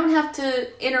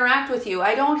to interact with you.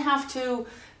 I don't have to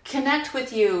connect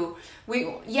with you.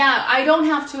 I don't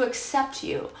have to accept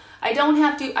you.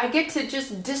 I get to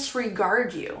just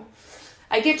disregard you.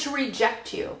 I get to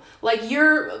reject you. Like,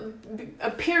 your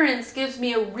appearance gives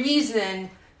me a reason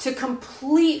to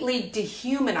completely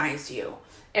dehumanize you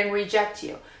and reject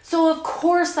you. So of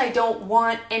course I don't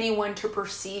want anyone to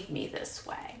perceive me this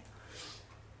way.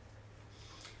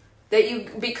 That you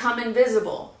become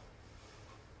invisible.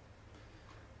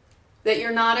 That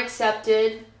you're not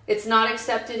accepted. It's not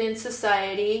accepted in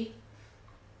society.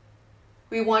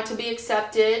 We want to be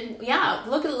accepted. Yeah,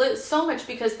 look at so much,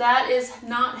 because that is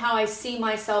not how I see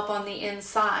myself on the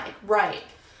inside. Right.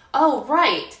 Oh,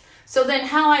 right. So then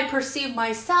how I perceive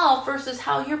myself versus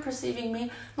how you're perceiving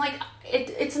me, like,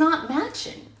 it's not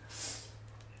matching.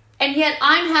 And yet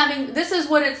this is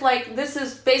what it's like. This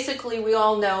is basically, we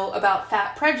all know about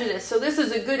fat prejudice. So this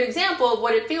is a good example of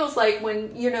what it feels like when,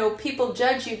 people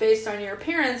judge you based on your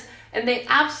appearance, and they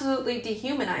absolutely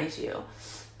dehumanize you.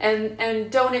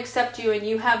 And don't accept you, and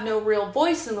you have no real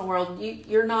voice in the world.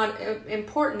 You're not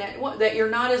important at that you're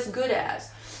not as good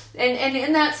as. And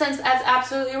in that sense, that's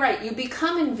absolutely right. You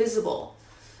become invisible,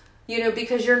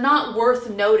 because you're not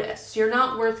worth notice. You're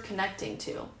not worth connecting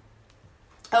to.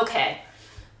 Okay.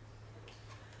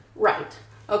 Right.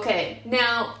 Okay.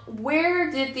 Now,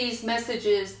 where did these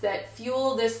messages that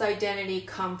fuel this identity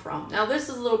come from? Now, this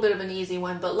is a little bit of an easy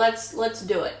one, but let's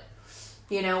do it.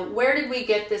 Where did we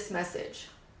get this message?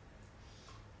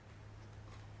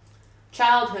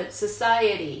 Childhood,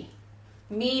 society,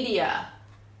 media,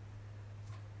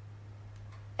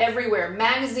 everywhere,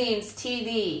 magazines,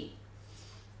 TV,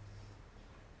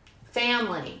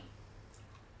 family.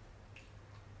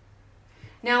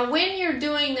 Now, when you're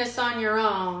doing this on your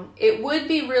own, it would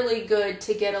be really good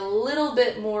to get a little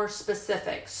bit more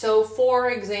specific. So, for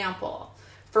example,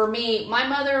 for me, my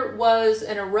mother was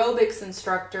an aerobics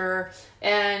instructor,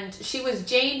 and she was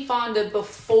Jane Fonda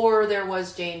before there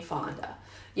was Jane Fonda.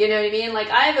 You know what I mean? Like,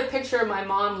 I have a picture of my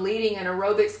mom leading an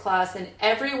aerobics class, and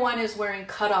everyone is wearing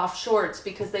cutoff shorts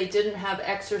because they didn't have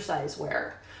exercise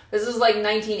wear. This is like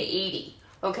 1980,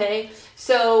 okay?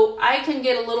 So I can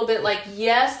get a little bit like,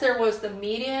 yes, there was the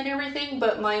media and everything,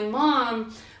 but my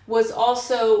mom was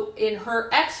also in her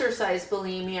exercise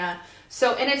bulimia.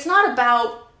 So, and it's not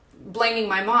about blaming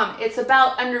my mom. It's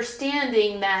about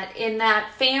understanding that in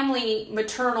that family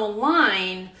maternal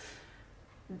line,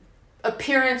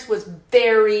 appearance was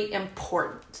very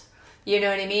important. You know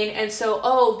what I mean? And so,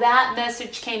 that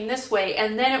message came this way.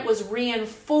 And then it was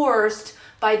reinforced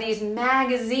by these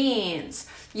magazines,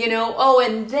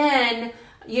 and then,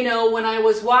 when I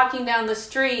was walking down the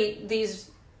street, these,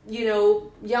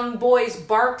 young boys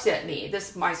barked at me.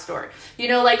 This is my story.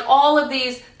 Like all of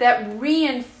these that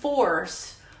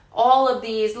reinforce all of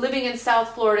these, living in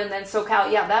South Florida and then SoCal.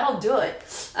 Yeah, that'll do it.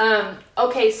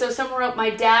 Okay, so someone wrote, my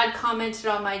dad commented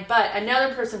on my butt.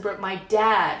 Another person wrote, my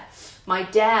dad.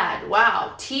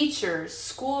 Wow. Teachers,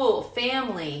 school,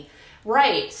 family.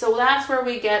 Right. So that's where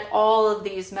we get all of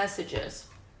these messages.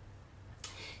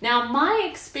 Now, my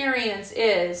experience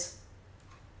is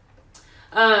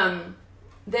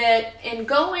that in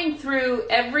going through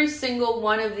every single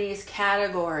one of these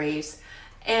categories,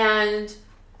 and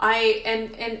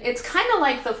it's kind of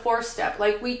like the 4-step.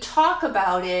 Like, we talk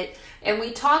about it, and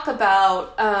we talk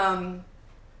about, talking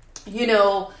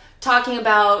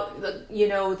about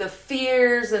the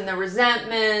fears and the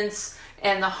resentments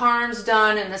and the harms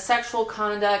done and the sexual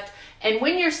conduct. And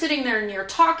when you're sitting there and you're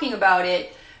talking about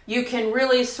it, you can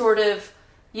really sort of,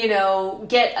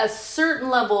 get a certain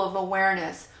level of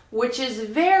awareness, which is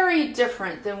very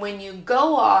different than when you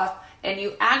go off and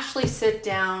you actually sit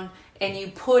down and you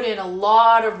put in a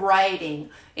lot of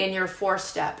writing in your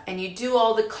 4-step, and you do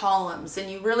all the columns,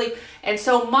 and you really, and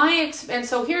so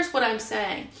here's what I'm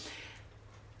saying.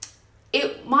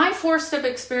 My 4-step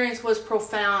experience was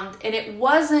profound, and it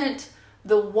wasn't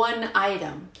the one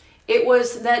item. It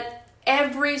was that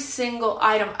every single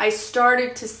item, I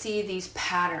started to see these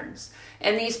patterns,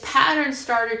 and these patterns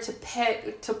started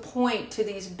to point to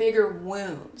these bigger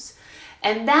wounds.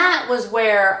 And that was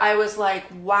where I was like,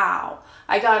 wow,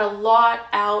 I got a lot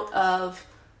out of,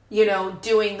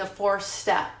 doing the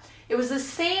 4-step. It was the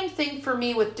same thing for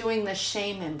me with doing the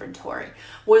shame inventory,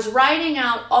 was writing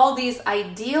out all these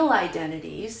ideal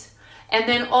identities and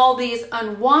then all these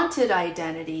unwanted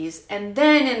identities. And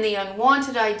then in the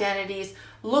unwanted identities,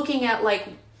 looking at like,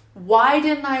 why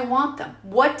didn't I want them?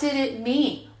 What did it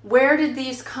mean? Where did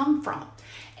these come from?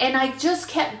 And I just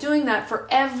kept doing that for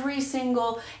every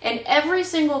single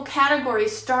category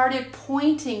started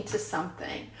pointing to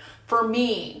something for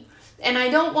me. and I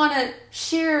don't want to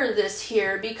share this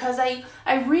here because I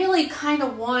really kind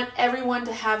of want everyone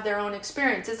to have their own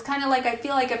experience. It's kind of like, I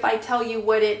feel like if I tell you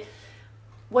what it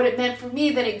meant for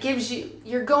me, then it gives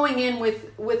you're going in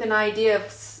with an idea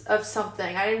of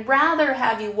something. I'd rather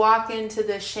have you walk into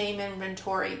the shame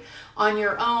inventory on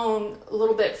your own, a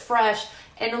little bit fresh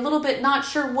and a little bit not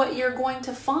sure what you're going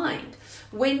to find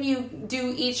when you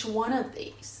do each one of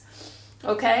these.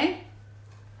 Okay?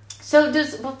 So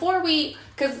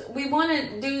because we want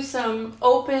to do some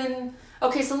open,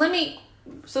 okay, so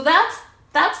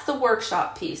that's the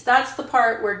workshop piece. That's the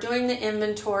part we're doing the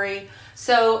inventory.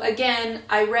 So again,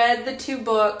 I read the 2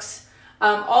 books.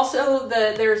 Also,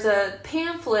 there's a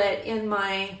pamphlet in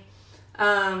my,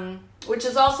 which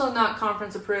is also not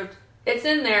conference approved. It's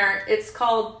in there. It's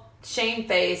called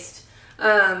Shamefaced,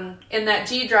 in that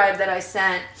G drive that I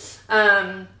sent,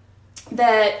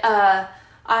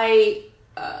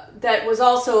 that was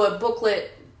also a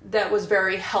booklet that was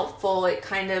very helpful. It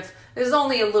was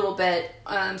only a little bit.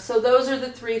 So those are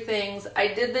the 3 things. I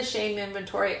did the shame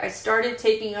inventory. I started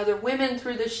taking other women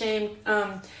through the shame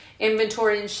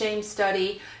inventory and shame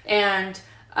study. And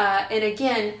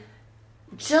again,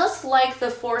 just like the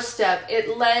 4-step,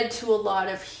 it led to a lot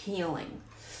of healing,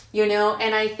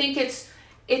 and I think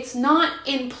it's not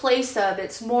in place of,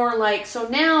 it's more like, so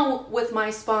now with my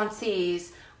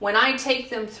sponsees, when I take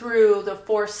them through the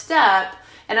 4-step,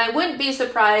 and I wouldn't be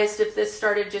surprised if this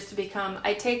started just to become,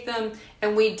 I take them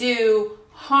and we do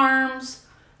harms,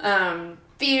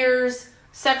 fears,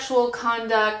 sexual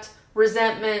conduct,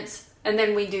 resentments, and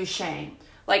then we do shame.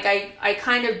 Like I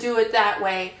kind of do it that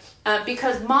way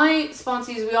because my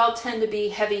sponsees, we all tend to be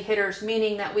heavy hitters,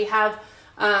 meaning that we have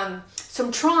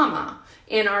some trauma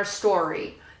in our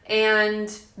story. And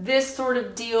this sort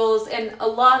of deals, and a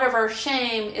lot of our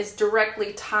shame is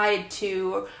directly tied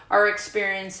to our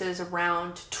experiences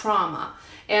around trauma.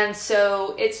 And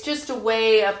so it's just a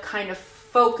way of kind of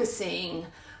focusing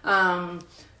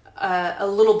a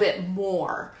little bit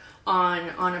more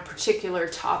on a particular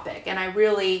topic. And I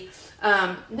really,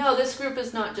 no, this group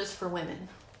is not just for women.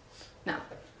 No,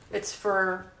 it's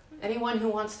for anyone who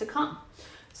wants to come.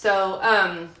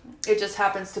 So it just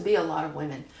happens to be a lot of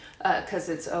women. Because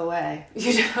it's OA,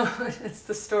 it's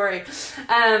the story.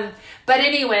 But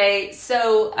anyway,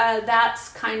 so that's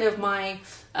kind of my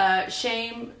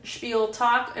shame spiel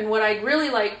talk. And what I'd really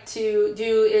like to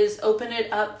do is open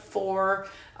it up for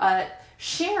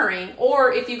sharing,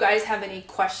 or if you guys have any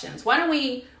questions. Why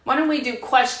don't we do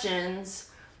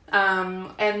questions,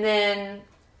 and then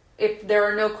if there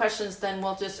are no questions, then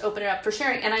we'll just open it up for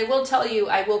sharing. And I will tell you,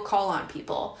 I will call on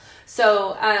people.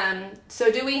 So,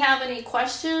 so do we have any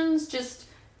questions? Just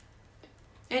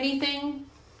anything?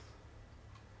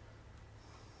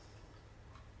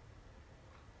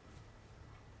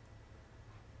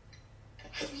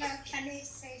 Hello, can I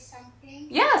say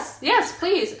something? Yes,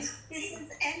 please. This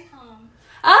is Enham.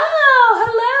 Oh,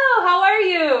 hello. How are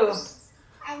you?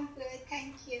 I'm good,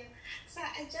 thank you. So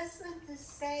I just want to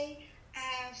say,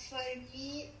 for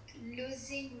me,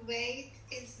 losing weight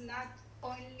is not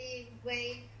only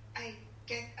way I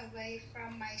get away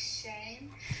from my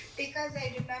shame, because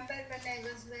I remember when I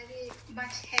was very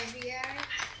much heavier,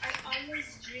 I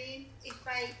always dreamed if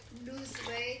I lose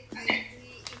weight, I'll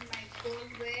be in my goal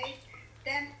weight,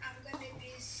 then I'm going to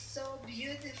be so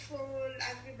beautiful,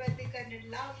 everybody going to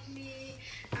love me,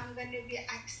 I'm going to be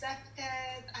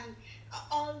accepted, and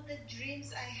all the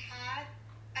dreams I had,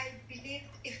 I believed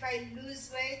if I lose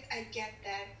weight, I get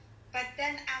there. But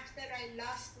then after I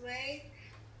lost weight,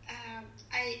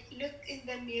 I looked in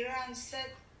the mirror and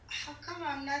said, how come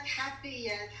I'm not happy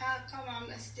yet? How come I'm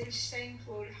still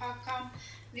shameful? How come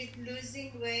with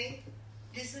losing weight,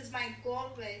 this is my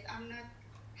goal weight, I'm not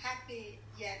happy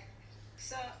yet?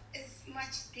 So it's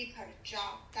much deeper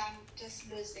job than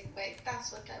just losing weight.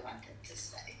 That's what I wanted to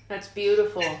say. That's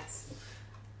beautiful.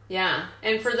 Yeah.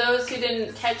 And for those who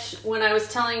didn't catch when I was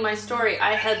telling my story,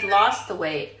 I had lost the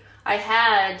weight. I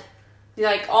had,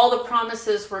 like, all the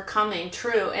promises were coming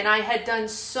true, and I had done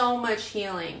so much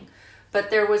healing,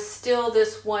 but there was still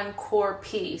this one core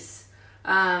piece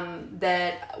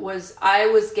that I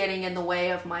was getting in the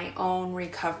way of my own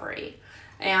recovery.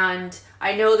 And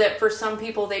I know that for some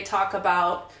people they talk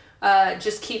about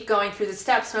just keep going through the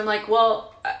steps, and I'm like,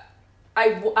 well,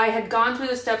 I had gone through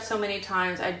the steps so many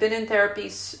times. I'd been in therapy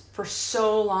for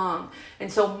so long,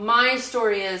 and so my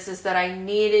story is that I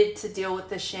needed to deal with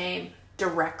the shame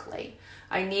directly.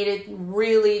 I needed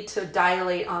really to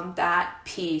dilate on that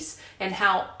piece and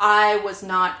how I was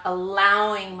not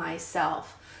allowing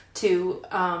myself to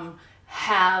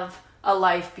have a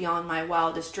life beyond my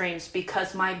wildest dreams,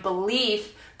 because my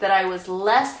belief that I was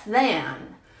less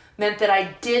than meant that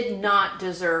I did not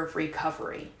deserve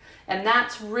recovery. And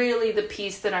that's really the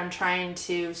piece that I'm trying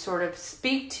to sort of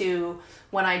speak to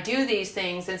when I do these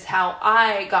things, is how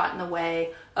I got in the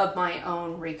way of my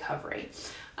own recovery.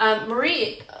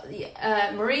 Marie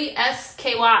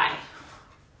SKY.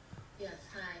 Yes,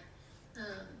 hi.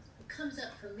 What comes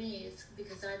up for me is,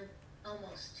 because I'm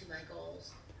almost to my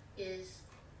goals, is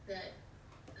that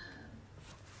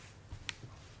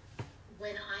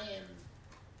when I am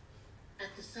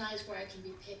at the size where I can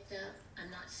be picked up, I'm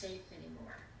not safe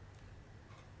anymore.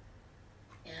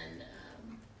 And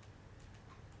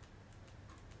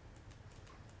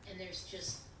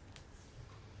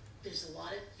there's a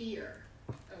lot of fear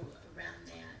around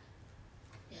that,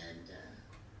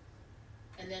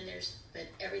 and then but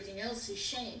everything else is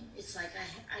shame. It's like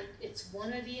it's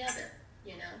one or the other,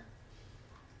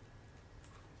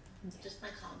 Just my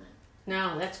comment.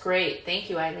 No, that's great. Thank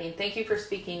you, Eileen. Thank you for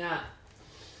speaking up.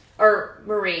 Or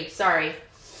Marie, sorry.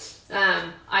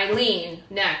 Eileen,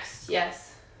 next.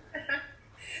 Yes.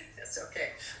 That's okay.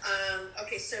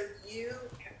 Okay, so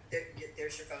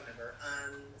there's your phone number,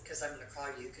 because I'm going to call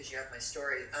you because you have my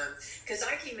story. Because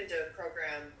I came into a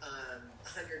program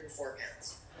 104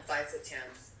 pounds, 5'10".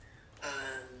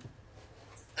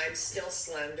 I'm still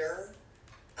slender.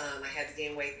 I had to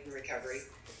gain weight in recovery.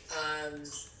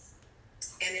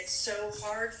 And it's so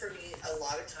hard for me a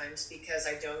lot of times because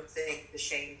I don't think the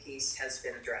shame piece has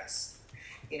been addressed.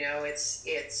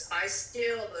 I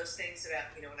still, those things about,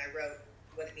 when I wrote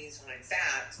what it means when I'm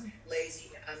fat,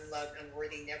 lazy, unloved,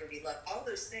 unworthy, never be loved, all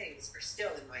those things are still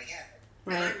in my head.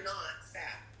 Right. And I'm not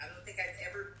fat. I don't think I've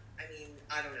ever,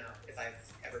 I don't know if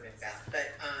I've ever been fat, but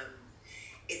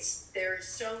there's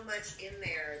so much in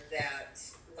there that,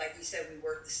 like you said, we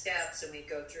work the steps and we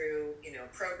go through,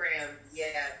 program,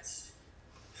 yet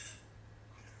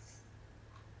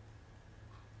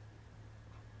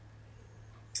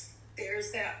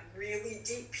there's that really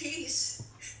deep piece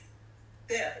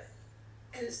that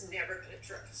has never been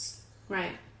addressed.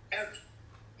 Right. Ever,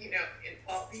 in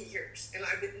all the years. And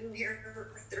I've been in here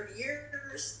for 30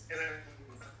 years, and I'm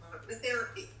in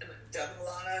therapy, and I've done a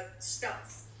lot of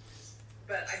stuff.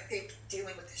 But I think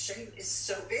dealing with the shame is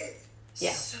so big.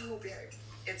 Yeah. So big.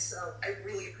 And so I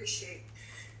really appreciate,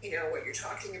 what you're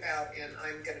talking about, and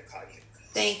I'm going to call you.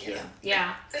 Thank you.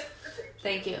 Yeah.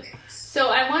 Thank you. So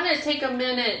I want to take a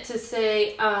minute to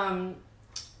say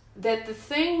that the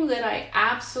thing that I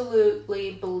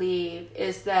absolutely believe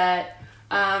is that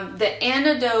the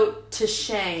antidote to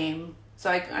shame,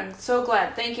 so I'm so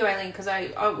glad. Thank you, Eileen, because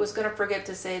I was going to forget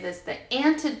to say this. The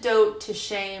antidote to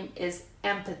shame is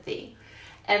empathy.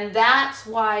 And that's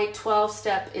why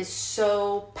 12-step is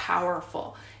so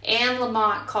powerful. Anne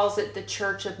Lamott calls it the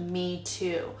church of Me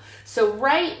Too. So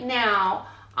right now,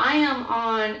 I am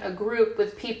on a group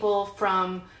with people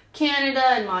from Canada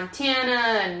and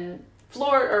Montana and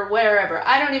Florida or wherever.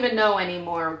 I don't even know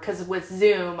anymore because with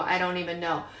Zoom, I don't even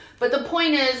know. But the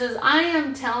point is I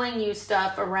am telling you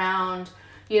stuff around,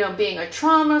 being a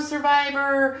trauma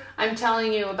survivor. I'm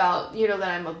telling you about, that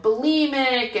I'm a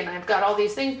bulimic and I've got all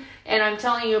these things. And I'm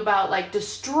telling you about like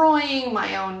destroying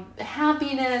my own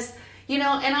happiness, and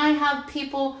I have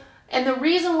people, and the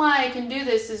reason why I can do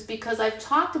this is because I've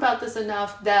talked about this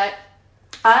enough that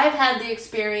I've had the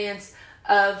experience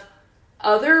of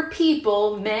other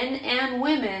people, men and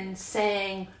women,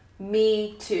 saying,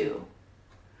 me too.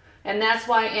 And that's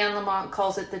why Anne Lamott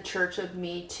calls it the church of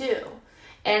Me Too.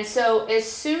 And so as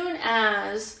soon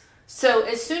as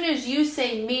you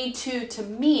say me too to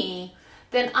me,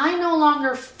 then I no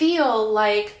longer feel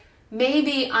like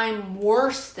maybe I'm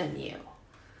worse than you.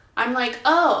 I'm like,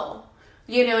 oh,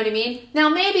 you know what I mean? Now,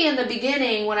 maybe in the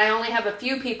beginning, when I only have a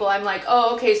few people, I'm like,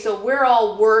 oh, okay, so we're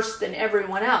all worse than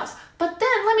everyone else. But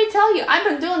then, let me tell you, I've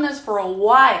been doing this for a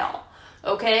while,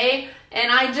 okay?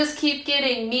 And I just keep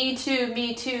getting me too,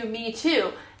 me too, me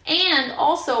too. And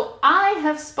also, I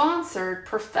have sponsored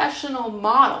professional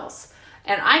models.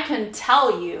 And I can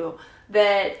tell you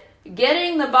that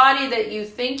getting the body that you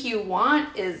think you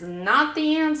want is not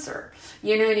the answer.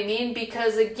 You know what I mean?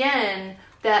 Because again,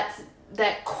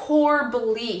 that core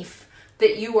belief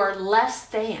that you are less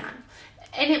than.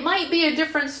 And it might be a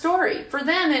different story. For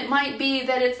them, it might be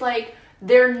that it's like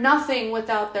they're nothing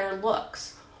without their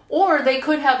looks. Or they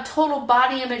could have total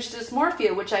body image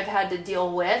dysmorphia, which I've had to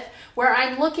deal with, where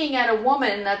I'm looking at a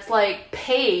woman that's like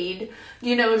paid,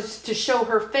 to show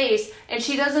her face, and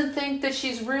she doesn't think that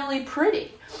she's really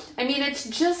pretty. I mean, it's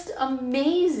just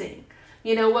amazing,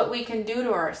 what we can do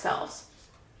to ourselves.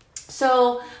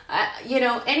 So,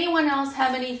 anyone else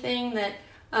have anything that,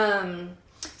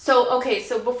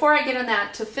 so before I get on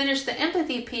that, to finish the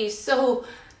empathy piece, so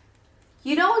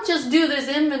you don't just do this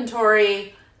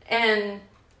inventory and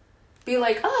be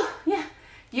like, oh, yeah.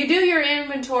 You do your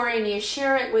inventory and you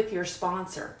share it with your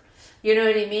sponsor. You know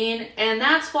what I mean? And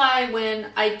that's why when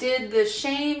I did the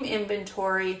shame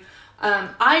inventory,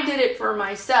 I did it for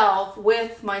myself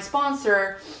with my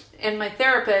sponsor and my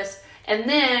therapist. And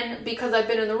then, because I've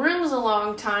been in the rooms a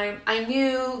long time, I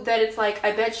knew that it's like,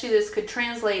 I bet you this could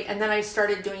translate. And then I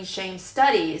started doing shame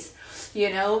studies,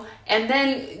 you know, and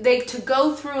then to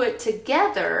go through it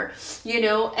together, you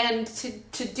know, and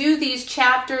to do these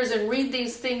chapters and read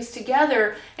these things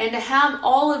together, and to have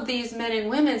all of these men and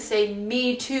women say,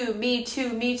 me too, me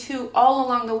too, me too, all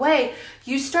along the way,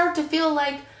 you start to feel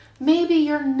like maybe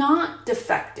you're not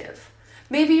defective.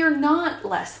 Maybe you're not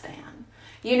less than.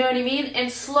 You know what I mean?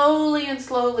 And slowly and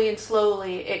slowly and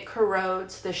slowly, it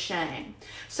corrodes the shame.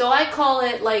 So I call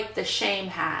it like the shame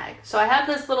hag. So I have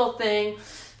this little thing,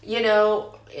 you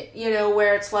know,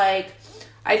 where it's like,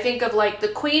 I think of like the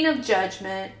queen of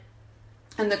judgment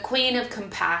and the queen of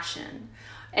compassion.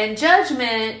 And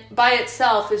judgment by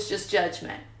itself is just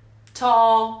judgment.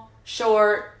 Tall,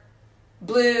 short,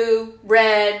 blue,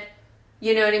 red,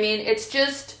 you know what I mean? It's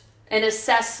just an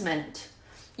assessment,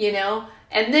 you know?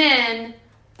 And then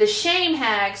the shame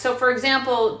hag, so for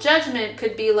example, judgment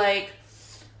could be like,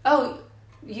 oh,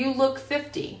 you look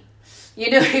 50.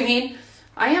 You know what I mean?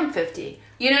 I am 50.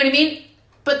 You know what I mean?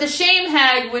 But the shame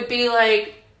hag would be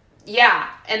like, yeah,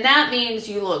 and that means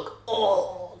you look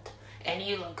old and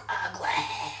you look ugly.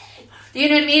 You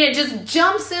know what I mean? It just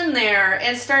jumps in there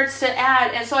and starts to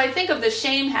add. And so I think of the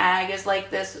shame hag as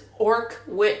like this orc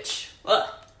witch. Ugh.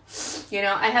 You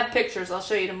know, I have pictures. I'll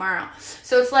show you tomorrow.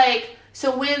 So it's like,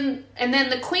 and then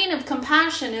the queen of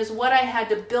compassion is what I had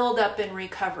to build up in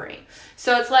recovery.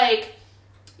 So it's like,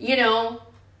 you know,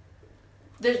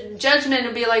 the judgment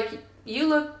would be like, you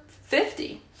look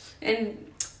 50.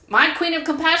 And my queen of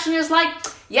compassion is like,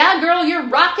 yeah, girl, you're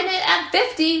rocking it at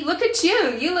 50. Look at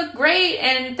you. You look great.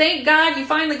 And thank God you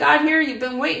finally got here. You've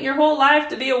been waiting your whole life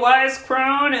to be a wise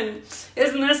crone. And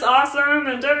isn't this awesome?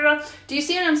 And da da da. Do you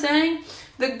see what I'm saying?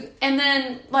 And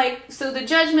then, like, so the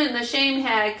judgment and the shame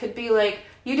hag could be like,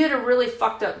 you did a really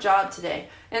fucked up job today.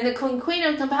 And the queen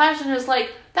of compassion is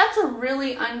like, that's a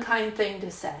really unkind thing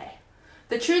to say.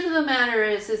 The truth of the matter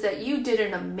is that you did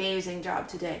an amazing job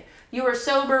today. You were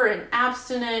sober and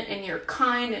abstinent, and you're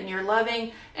kind and you're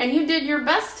loving, and you did your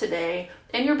best today,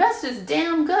 and your best is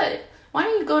damn good. Why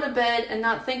don't you go to bed and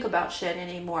not think about shit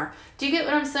anymore? Do you get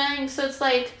what I'm saying? So it's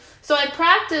like, so I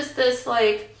practiced this,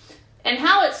 like, and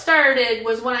how it started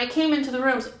was when I came into the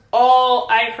rooms, all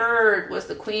I heard was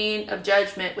the queen of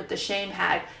judgment with the shame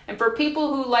hag. And for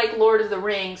people who like Lord of the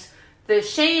Rings, the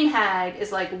shame hag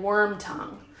is like worm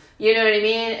tongue. You know what I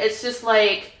mean? It's just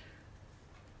like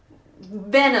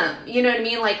venom. You know what I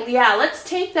mean? Like, yeah, let's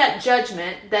take that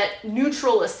judgment, that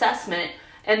neutral assessment,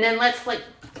 and then let's like,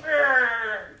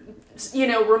 you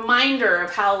know, reminder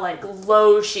of how like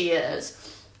low she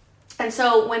is. And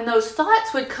so when those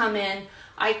thoughts would come in,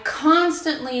 I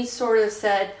constantly sort of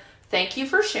said, thank you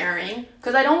for sharing,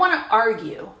 because I don't want to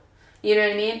argue. You know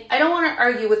what I mean? I don't want to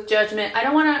argue with judgment. I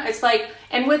don't want to, it's like,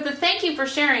 and with the thank you for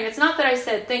sharing, it's not that I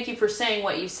said thank you for saying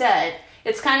what you said.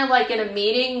 It's kind of like in a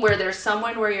meeting where there's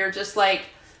someone where you're just like,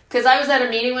 because I was at a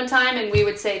meeting one time and we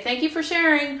would say thank you for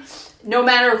sharing, no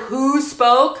matter who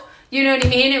spoke. You know what I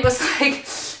mean? It was like,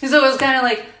 so it was kind of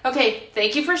like, okay,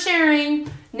 thank you for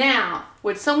sharing. Now,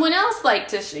 would someone else like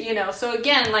to, you know, so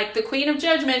again, like the queen of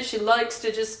judgment, she likes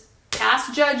to just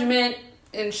pass judgment,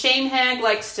 and shame hag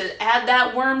likes to add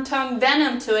that worm tongue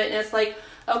venom to it. And it's like,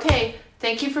 okay,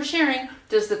 thank you for sharing.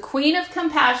 Does the queen of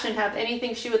compassion have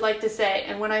anything she would like to say?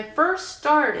 And when I first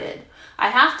started, I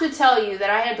have to tell you that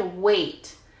I had to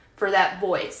wait for that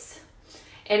voice.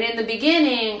 And in the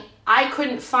beginning, I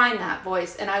couldn't find that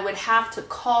voice, and I would have to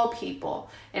call people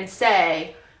and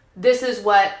say, this is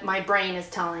what my brain is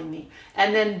telling me.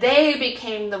 And then they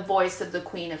became the voice of the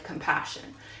queen of compassion.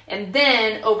 And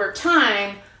then over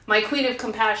time, my queen of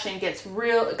compassion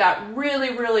got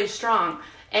really, really strong.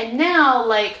 And now,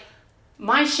 like,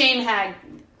 my shame hag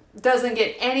doesn't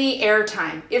get any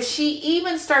airtime. If she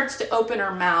even starts to open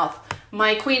her mouth,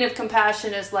 my queen of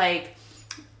compassion is like,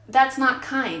 that's not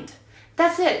kind.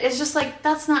 That's it. It's just like,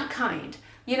 that's not kind.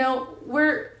 You know,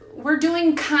 we're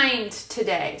doing kind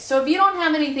today. So if you don't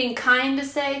have anything kind to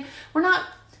say, we're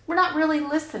not really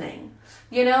listening,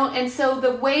 you know? And so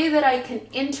the way that I can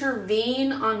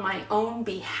intervene on my own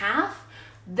behalf,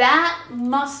 that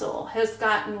muscle has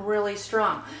gotten really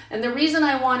strong. And the reason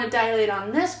I want to dilate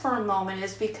on this for a moment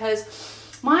is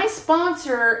because my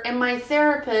sponsor and my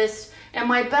therapist and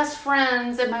my best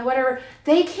friends and my whatever,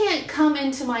 they can't come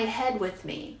into my head with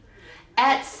me.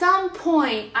 At some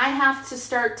point, I have to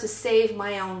start to save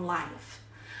my own life.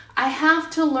 I have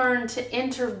to learn to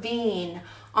intervene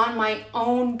on my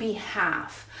own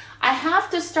behalf. I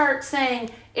have to start saying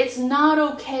it's not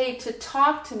okay to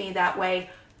talk to me that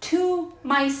way to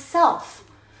myself.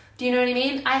 Do you know what I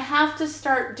mean? I have to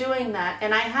start doing that,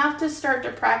 and I have to start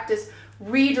to practice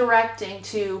redirecting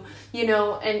to,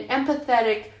 an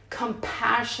empathetic,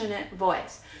 compassionate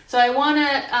voice. So I want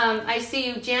to, I see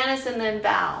you, Janice, and then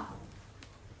Val.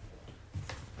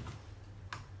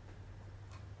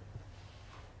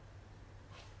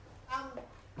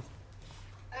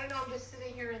 I don't know, I'm just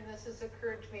sitting here and this has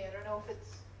occurred to me. I don't know if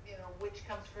it's, which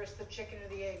comes first, the chicken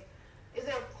or the egg. Is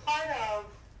there a part of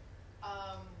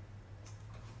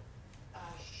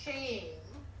shame?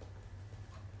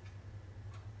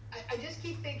 I just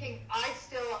keep thinking, I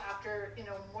still, after,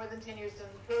 more than 10 years in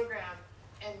the program,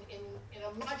 and in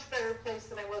a much better place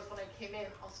than I was when I came in,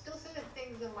 I'll still say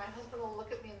things and my husband will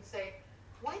look at me and say,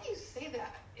 why do you say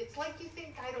that? It's like you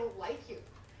think I don't like you.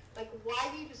 Like, why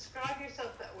do you describe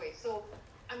yourself that way? So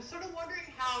I'm sort of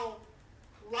wondering how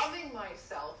loving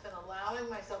myself and allowing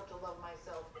myself to love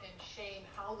myself and shame,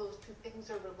 how those two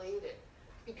things are related.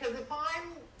 Because if I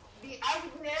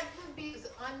would never be as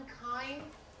unkind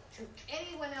to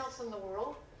anyone else in the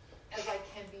world as I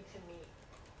can be to me.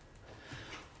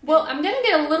 Well, I'm going to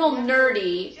get a little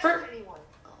nerdy. Anyone.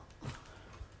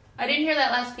 I didn't hear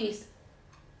that last piece.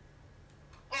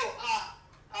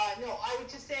 No, I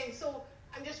was just saying, so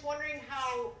I'm just wondering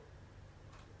how,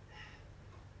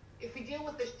 if we deal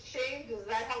with the shame, does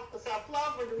that help the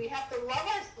self-love, or do we have to love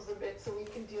ourselves a bit so we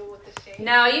can deal with the shame?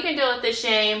 No, you can deal with the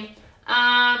shame.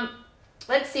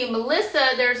 Let's see,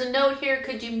 Melissa, there's a note here.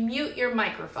 Could you mute your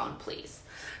microphone, please?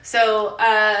 So,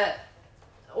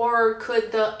 or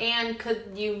could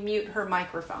you mute her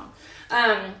microphone?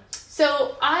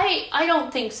 So I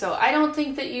don't think so. I don't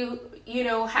think that you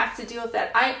have to deal with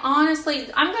that. I'm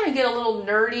going to get a little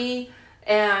nerdy,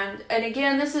 and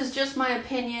again, this is just my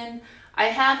opinion. I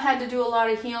have had to do a lot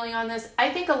of healing on this.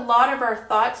 I think a lot of our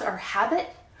thoughts are habit,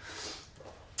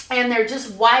 and they're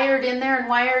just wired in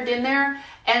there,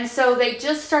 and so they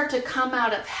just start to come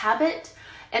out of habit.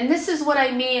 And this is what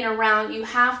I mean around you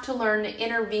have to learn to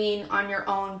intervene on your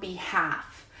own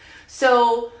behalf.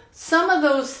 So some of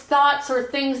those thoughts or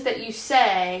things that you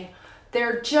say,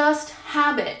 they're just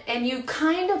habit, and you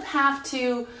kind of have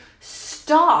to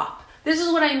stop. This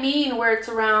is what I mean where it's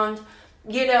around,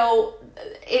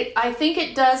 I think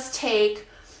it does take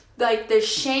like the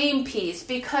shame piece,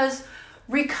 because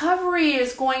recovery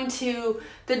is going to,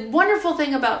 the wonderful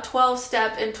thing about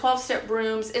 12-step and 12-step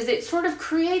rooms is it sort of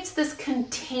creates this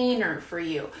container for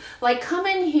you. Like, come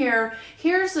in here,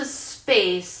 here's a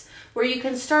space where you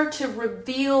can start to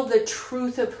reveal the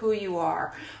truth of who you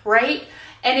are, right?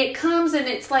 And it comes and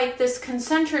it's like this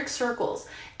concentric circles.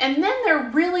 And then there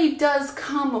really does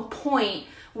come a point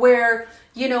where,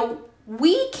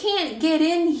 we can't get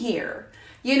in here.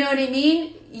 You know what I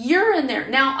mean? You're in there.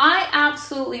 Now, I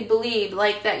absolutely believe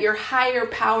like that your higher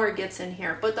power gets in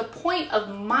here. But the point of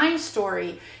my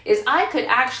story is I could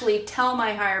actually tell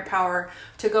my higher power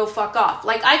to go fuck off.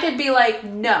 Like, I could be like,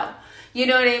 no. You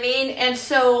know what I mean? And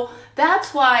so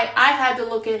that's why I had to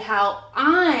look at how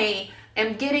I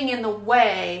am getting in the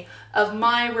way of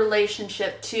my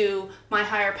relationship to my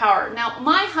higher power. Now,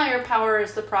 my higher power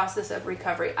is the process of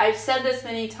recovery. I've said this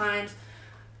many times.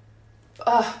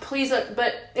 Please,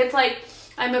 but it's like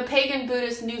I'm a pagan,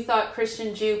 Buddhist, New Thought,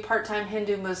 Christian, Jew, part-time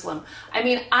Hindu, Muslim. I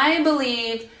mean, I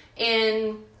believe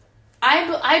in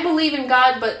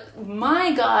God, but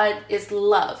my God is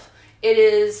love. It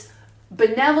is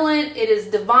benevolent, it is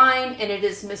divine, and it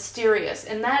is mysterious.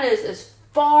 And that is as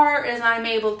far as I'm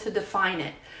able to define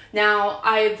it. Now,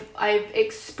 I've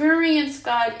experienced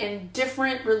God in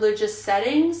different religious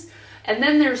settings, and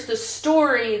then there's the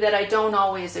story that I don't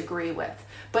always agree with.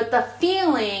 But the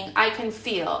feeling I can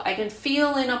feel. I can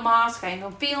feel in a mosque, I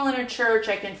can feel in a church,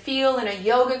 I can feel in a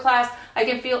yoga class,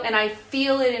 and I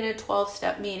feel it in a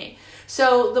 12-step meeting.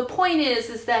 So the point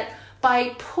is that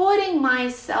by putting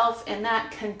myself in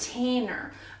that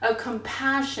container of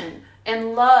compassion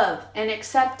and love and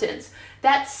acceptance,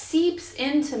 that seeps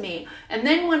into me. And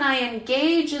then when I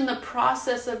engage in the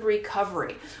process of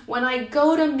recovery, when I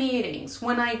go to meetings,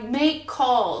 when I make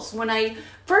calls,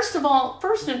 first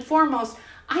and foremost,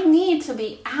 I need to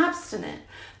be abstinent,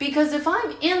 because if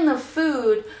I'm in the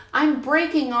food, I'm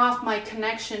breaking off my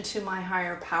connection to my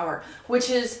higher power, which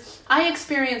is I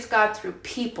experience God through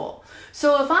people.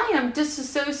 So if I am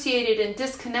disassociated and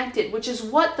disconnected, which is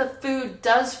what the food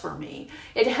does for me,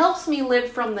 it helps me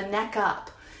live from the neck up.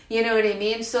 You know what I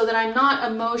mean? So that I'm not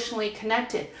emotionally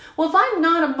connected. Well, if I'm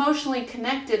not emotionally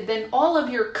connected, then all of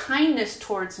your kindness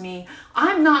towards me,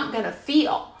 I'm not going to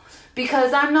feel.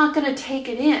 because I'm not going to take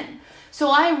it in. So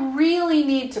I really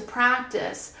need to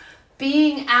practice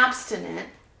being abstinent,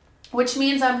 which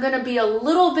means I'm going to be a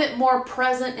little bit more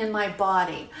present in my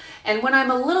body. And when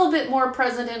I'm a little bit more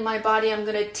present in my body, I'm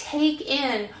going to take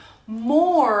in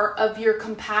more of your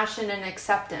compassion and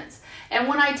acceptance. And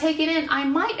when I take it in, I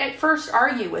might at first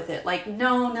argue with it, like,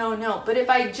 no. But if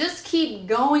I just keep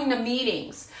going to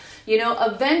meetings,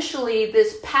 eventually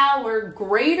this power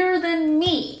greater than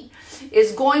me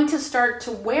is going to start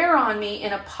to wear on me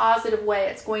in a positive way.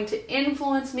 It's going to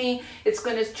influence me. It's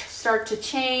going to start to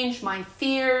change my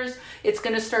fears. It's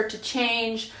going to start to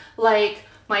change, like,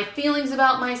 my feelings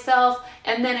about myself.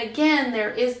 And then again, there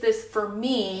is this, for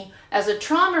me, as a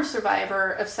trauma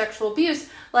survivor of sexual abuse,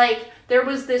 like, there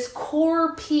was this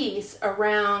core piece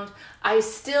around, I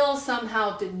still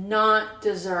somehow did not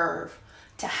deserve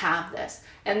to have this.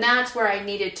 And that's where I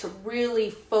needed to really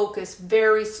focus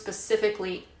very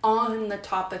specifically on the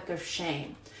topic of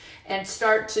shame and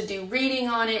start to do reading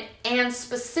on it, and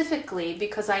specifically,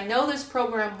 because I know this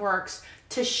program works,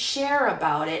 to share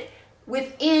about it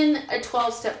within a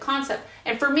 12-step concept.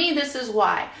 And for me, this is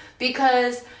why.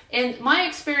 Because in my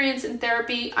experience in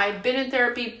therapy, I've been in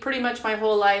therapy pretty much my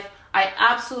whole life. I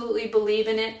absolutely believe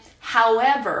in it.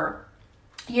 However,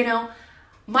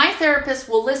 my therapist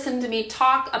will listen to me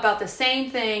talk about the same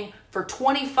thing for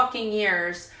 20 fucking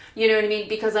years, you know what I mean,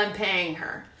 because I'm paying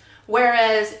her.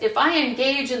 Whereas if I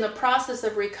engage in the process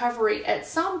of recovery, at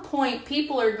some point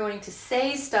people are going to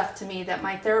say stuff to me that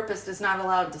my therapist is not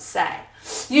allowed to say.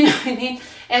 You know what I mean?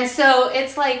 And so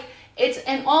it's like,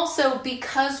 and also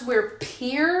because we're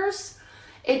peers,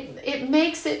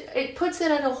 it puts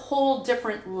it at a whole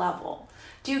different level.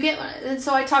 Do you get? And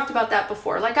so I talked about that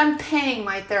before. Like, I'm paying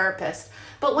my therapist,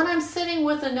 but when I'm sitting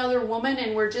with another woman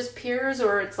and we're just peers,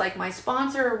 or it's like my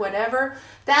sponsor or whatever,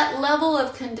 that level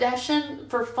of condition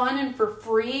for fun and for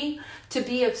free, to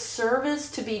be of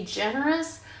service, to be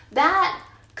generous, that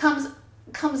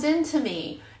comes into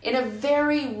me in a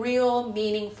very real,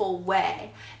 meaningful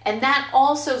way. And that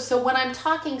also, so when I'm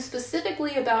talking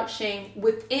specifically about shame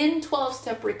within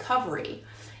 12-step recovery,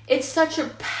 it's such a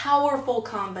powerful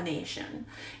combination.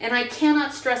 And I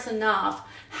cannot stress enough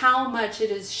how much it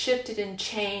has shifted and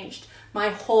changed my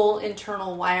whole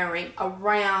internal wiring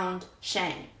around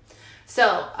shame.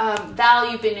 So, Val,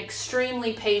 you've been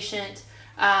extremely patient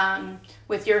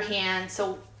with your hand,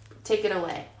 so take it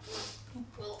away.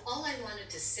 Well, all I wanted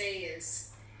to say is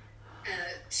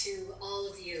to all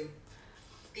of you,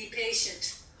 be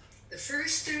patient. The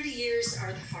first 30 years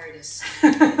are the hardest.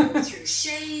 You go through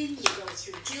shame, you go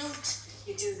through guilt,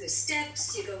 you do the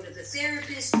steps, you go to the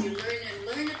therapist, you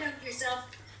learn about yourself.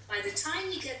 By the time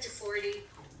you get to 40,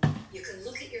 you can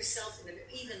look at yourself in the mirror,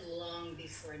 even long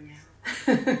before now.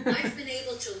 I've been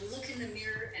able to look in the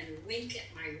mirror and wink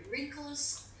at my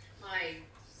wrinkles, my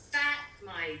fat,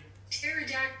 my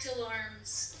pterodactyl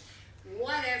arms,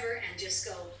 whatever, and just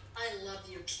go, I love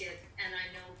you, kid, and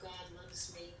I know God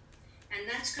loves me. And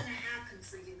that's going to happen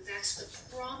for you. That's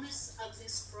the promise of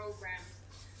this program.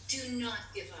 Do not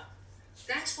give up.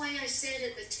 That's why I said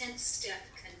at the 10th step,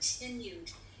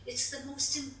 continued. It's the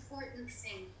most important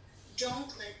thing.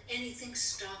 Don't let anything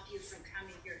stop you from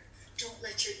coming here. Don't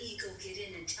let your ego get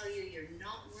in and tell you you're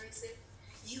not worth it.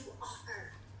 You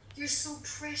are. You're so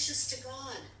precious to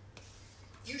God.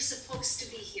 You're supposed to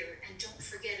be here, and don't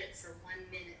forget it for 1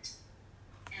 minute.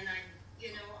 And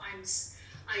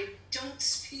I don't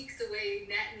speak the way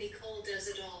Matt and Nicole does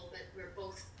it all, but we're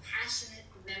both passionate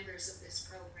members of this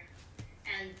program.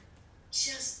 And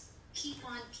just keep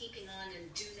on keeping on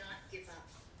and do not give up.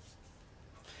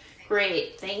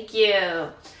 Great, thank you.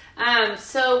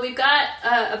 So we've got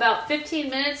about 15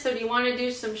 minutes, so do you want to do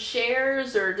some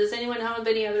shares, or does anyone have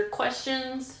any other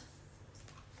questions?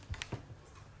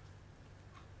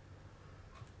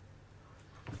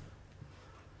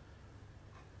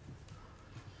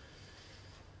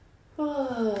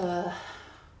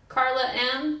 Carla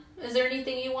M., is there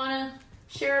anything you want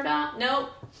to share about? Nope.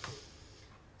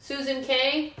 Susan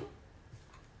K.?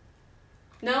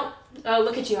 Nope. Oh,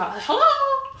 look at you all. Hello!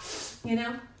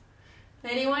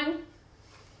 Anyone?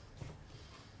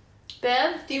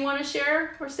 Bev, do you want to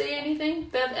share or say anything?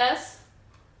 Bev S.?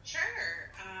 Sure.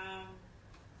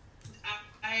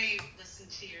 I listened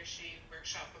to your shame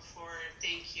workshop before.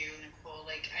 Thank you, Nicole.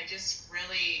 I just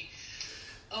really...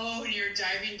 Oh, and you're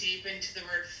diving deep into the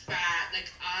word fat.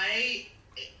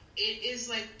 It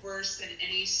is worse than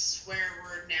any swear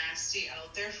word nasty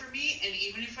out there for me. And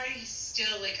even if I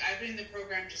still, I've been in the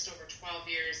program just over 12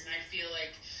 years and I feel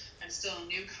like I'm still a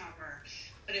newcomer.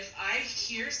 But if I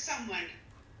hear someone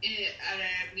at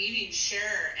a meeting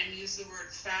share and use the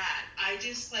word fat, I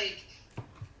just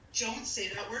don't say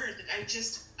that word. Like,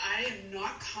 I am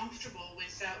not comfortable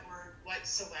with that word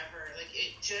whatsoever. Like,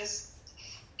 it's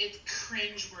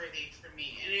cringeworthy for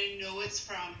me. And I know it's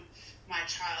from my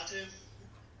childhood.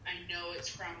 I know it's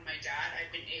from my dad.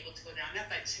 I've been able to go down that,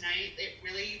 but tonight it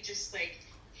really just like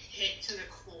hit to the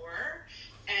core.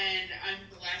 And I'm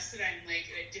blessed that I'm like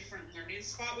at a different learning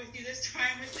spot with you this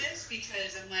time with this,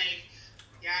 because I'm like,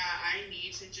 yeah, I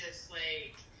need to just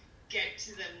like get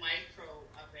to the micro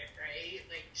of it, right?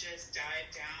 Like just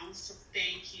dive down. So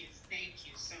thank you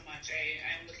so much.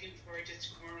 I'm looking forward to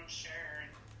tomorrow's share and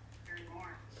hearing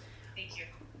more. Thank you.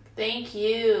 Thank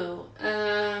you.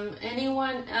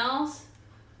 Anyone else?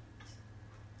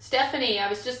 Stephanie, I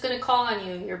was just going to call on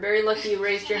you. You're very lucky you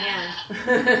raised your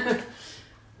hand.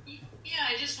 Yeah,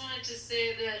 I just wanted to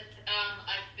say that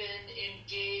I've been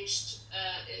engaged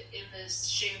in this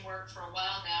shame work for a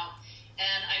while now,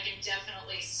 and I can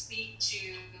definitely speak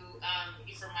to,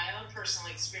 from my own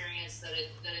personal experience, that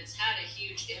it's had a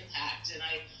huge impact. And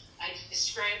I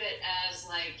describe it as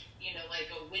like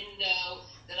a window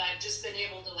that I've just been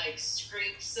able to like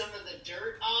scrape some of the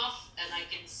dirt off, and I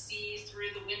can see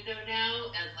through the window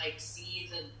now and like see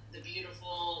the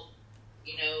beautiful,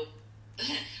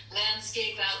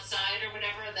 landscape outside or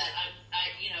whatever, that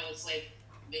it's like,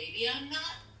 maybe I'm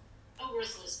not a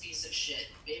worthless piece of shit.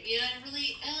 Maybe I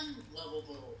really am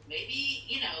lovable. Maybe,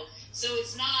 so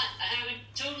it's not, I haven't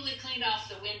totally cleaned off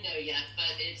the window yet,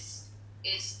 but it's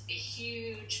a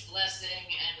huge blessing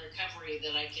and recovery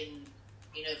that I can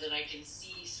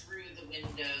see through the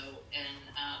window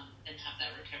and have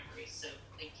that recovery. So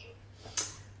thank you.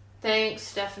 Thanks,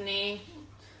 Stephanie.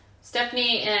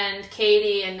 Stephanie and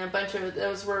Katie and a bunch of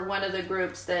those were one of the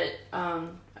groups that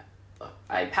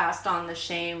I passed on the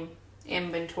shame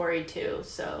inventory to.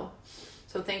 So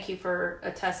thank you for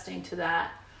attesting to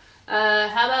that.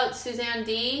 How about Suzanne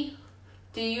D?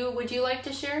 Would you like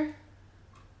to share?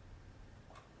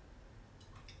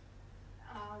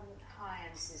 Hi,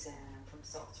 I'm Suzanne. I'm from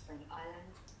Salt Spring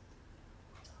Island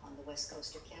on the west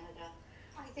coast of Canada.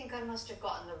 I think I must have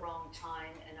gotten the wrong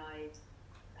time, and I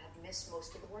have missed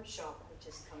most of the workshop. I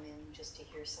just come in just to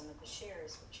hear some of the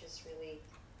shares, which is really,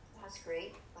 that's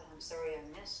great, but I'm sorry I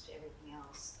missed everything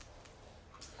else.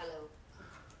 Hello.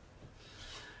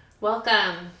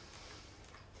 Welcome.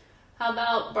 How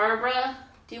about Barbara?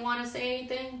 Do you want to say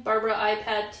anything? Barbara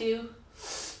iPad 2.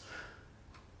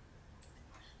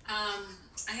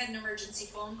 I had an emergency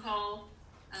phone call,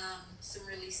 some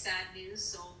really sad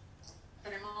news,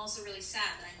 but I'm also really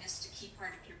sad that I missed a key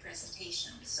part of your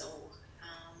presentation. So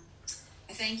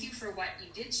I thank you for what you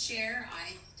did share.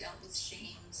 I dealt with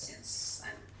shame since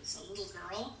I was a little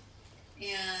girl,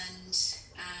 and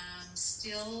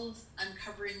still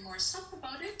uncovering more stuff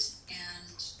about it,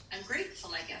 and I'm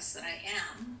grateful, I guess, that I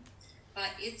am.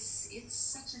 But it's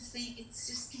such a thing. It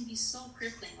just can be so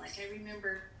crippling. Like, I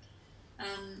remember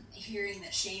hearing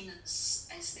that shame is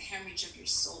the hemorrhage of your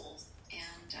soul,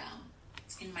 and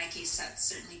in my case, that's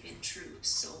certainly been true.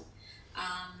 So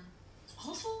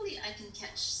hopefully, I can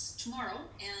catch tomorrow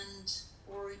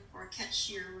or catch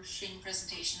your shame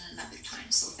presentation another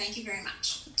time. So thank you very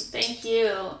much. Thank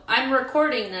you. I'm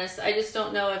recording this. I just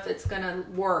don't know if it's going to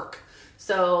work.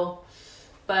 So,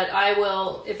 but I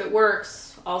will, if it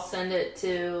works, I'll send it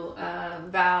to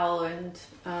Val and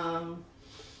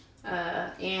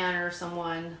Anne or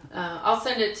someone. I'll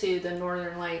send it to the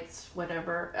Northern Lights,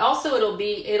 whatever. Also,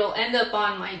 it'll end up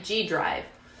on my G drive.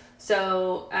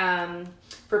 So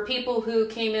for people who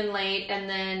came in late, and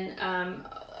then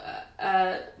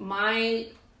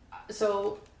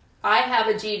so I have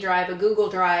a G drive, a Google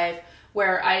Drive,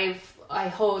 where I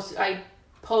post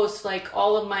like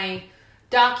all of my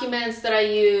documents that I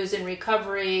use in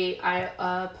recovery.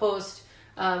 I post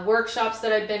workshops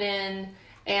that I've been in,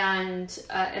 and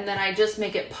then I just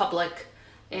make it public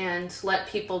and let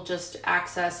people just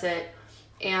access it.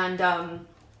 And an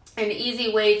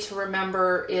easy way to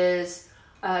remember is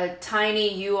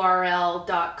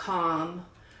tinyurl.com.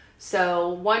 So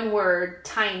one word,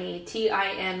 tiny,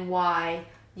 TINY,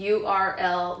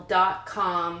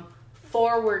 url.com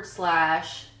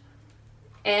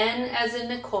 / N as in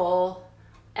Nicole,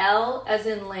 L as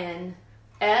in Lynn,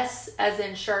 S as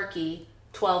in Sharky,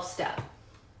 12-step.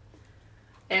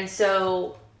 And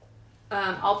so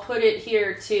I'll put it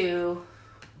here too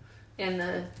in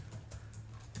the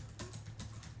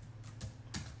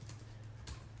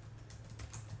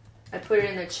I put it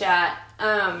in the chat.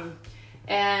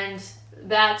 And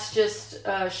that's just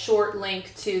a short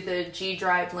link to the G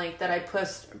Drive link that I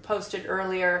posted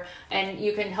earlier, and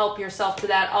you can help yourself to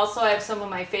that. Also, I have some of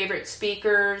my favorite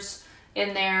speakers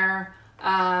in there.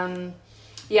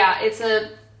 Yeah, it's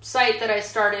site that I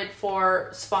started for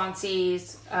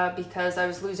sponsees because I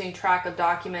was losing track of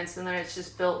documents, and then it's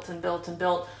just built and built and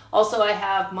built. Also, I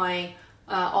have my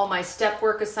all my step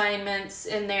work assignments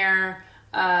in there,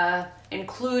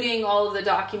 including all of the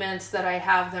documents that I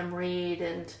have them read,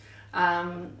 and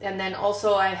then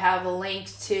also I have a link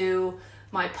to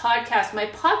my podcast. My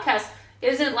podcast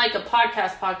isn't like a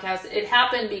podcast. It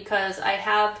happened because I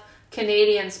have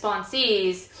Canadian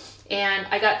sponsees, and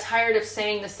I got tired of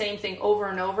saying the same thing over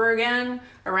and over again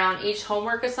around each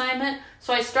homework assignment.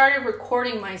 So I started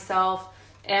recording myself,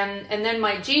 and then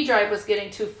my G drive was getting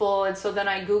too full, and so then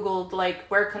I Googled, like,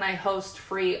 where can I host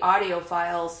free audio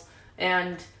files,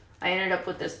 and I ended up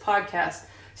with this podcast.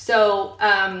 So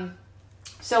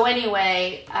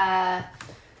anyway,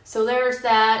 so there's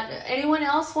that. Anyone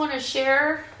else want to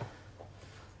share?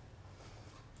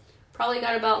 Probably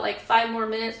got about like 5 more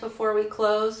minutes before we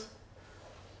close.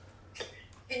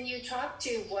 Can you talk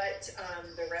to what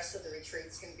the rest of the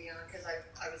retreat's going to be on? Because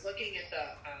I was looking at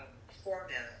the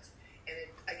format, and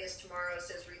I guess tomorrow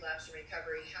says relapse and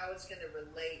recovery. How it's going to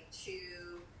relate to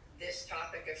this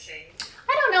topic of shame?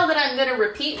 I don't know that I'm going to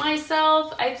repeat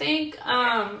myself. I think,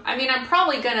 I'm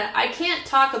probably going to, I can't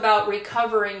talk about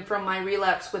recovering from my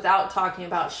relapse without talking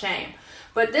about shame.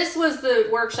 But this was the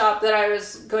workshop that I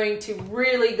was going to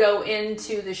really go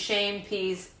into the shame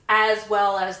piece as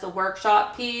well as the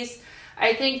workshop piece.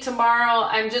 I think tomorrow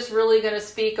I'm just really going to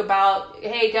speak about,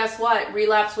 hey, guess what?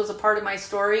 Relapse was a part of my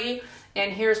story,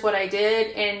 and here's what I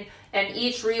did. And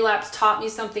each relapse taught me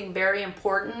something very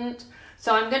important.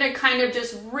 So I'm going to kind of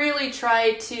just really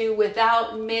try to,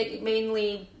 without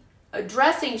mainly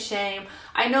addressing shame,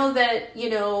 I know that,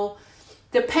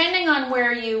 depending on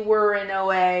where you were in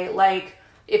OA, like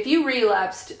if you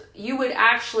relapsed, you would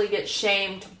actually get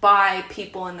shamed by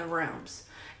people in the rooms.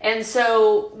 And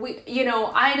so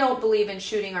I don't believe in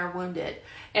shooting our wounded.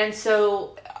 And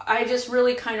so I just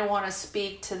really kind of want to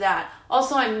speak to that.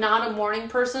 Also, I'm not a morning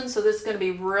person, so this is going to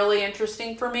be really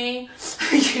interesting for me.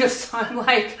 So I'm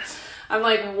like,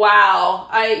 wow,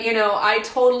 I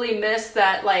totally missed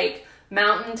that like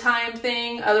mountain time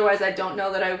thing. Otherwise, I don't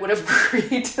know that I would have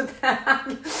agreed to that,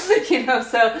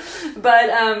 but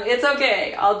it's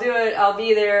okay. I'll do it. I'll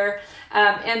be there.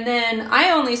 And then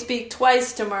I only speak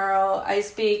twice tomorrow. I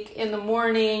speak in the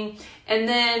morning, and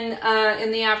then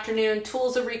in the afternoon,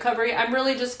 tools of recovery. I'm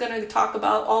really just going to talk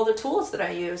about all the tools that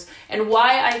I use and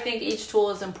why I think each tool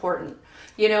is important.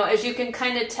 As you can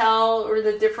kind of tell, or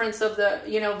the difference of the,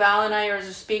 Val and I are as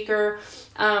a speaker,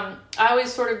 I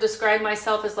always sort of describe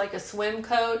myself as like a swim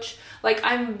coach. Like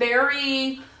I'm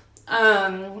very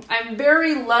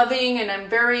loving, and I'm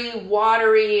very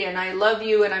watery, and I love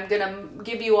you, and I'm going to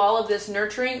give you all of this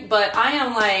nurturing, but I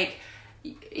am like,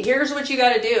 here's what you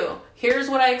got to do. Here's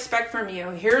what I expect from you.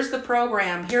 Here's the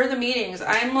program. Here are the meetings.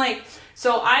 I'm like,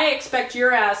 so I expect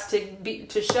your ass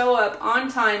to show up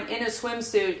on time in a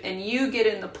swimsuit, and you get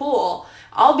in the pool.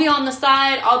 I'll be on the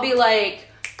side. I'll be like,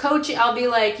 coaching. I'll be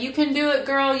like, you can do it,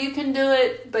 girl. You can do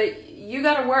it, but you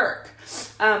got to work.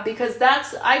 Because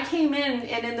I came in,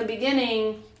 and in the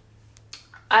beginning,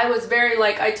 I was very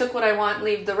like, I took what I want,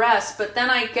 leave the rest. But then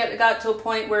I got to a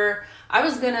point where I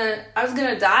was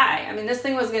gonna die. I mean, this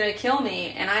thing was gonna kill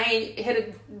me, and I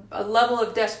hit a level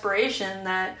of desperation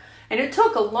and it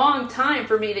took a long time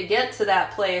for me to get to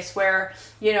that place where,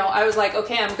 I was like,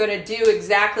 okay, I'm gonna do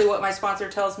exactly what my sponsor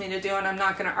tells me to do, and I'm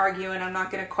not gonna argue, and I'm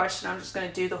not gonna question. I'm just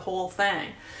gonna do the whole thing.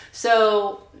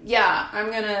 So yeah,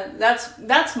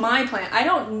 that's my plan. I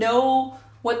don't know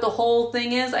what the whole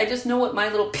thing is. I just know what my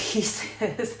little piece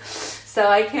is. So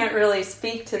I can't really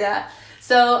speak to that.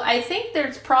 So I think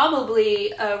there's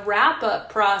probably a wrap-up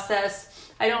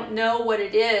process. I don't know what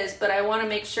it is, but I want to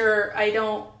make sure I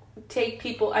don't take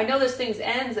people. I know this thing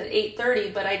ends at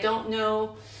 8:30, but I don't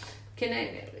know.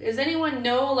 Does anyone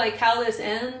know like how this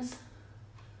ends?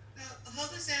 How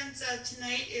this ends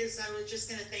tonight is I was just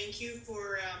going to thank you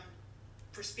for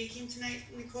speaking tonight,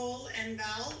 Nicole and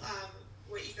Val.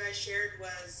 What you guys shared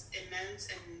was immense,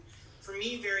 and for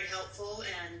me very helpful,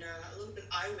 and a little bit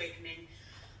eye-awakening.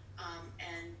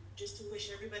 And just to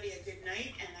wish everybody a good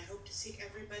night, and I hope to see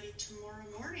everybody tomorrow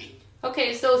morning.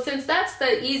 Okay, so since that's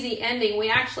the easy ending, we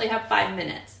actually have 5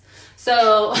 minutes.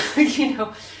 So,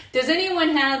 does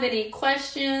anyone have any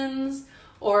questions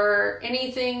or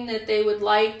anything that they would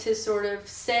like to sort of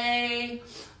say,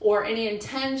 or any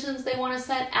intentions they want to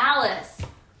set? Alice.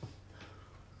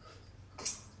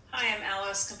 Hi, I'm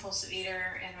Alice, compulsive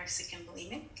eater and Mexican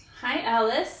bulimic. Hi,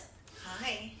 Alice.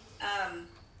 Hi.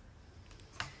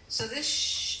 So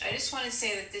I just want to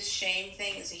say that this shame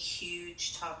thing is a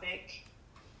huge topic,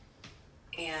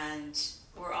 and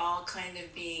we're all kind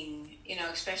of being,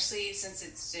 especially since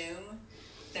it's Zoom,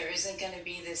 there isn't going to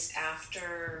be this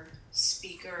after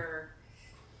speaker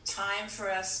time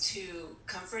for us to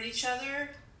comfort each other,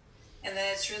 and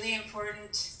that it's really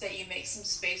important that you make some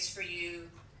space for you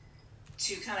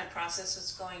to kind of process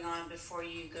what's going on before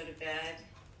you go to bed,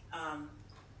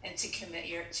 and to commit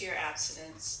to your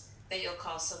abstinence, that you'll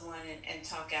call someone and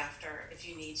talk after if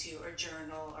you need to, or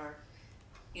journal, or,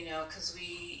 because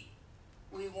we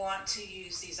want to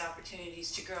use these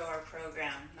opportunities to grow our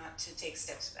program, not to take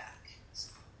steps back. So,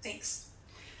 thanks.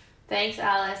 Thanks,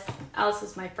 Alice. Alice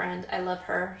is my friend. I love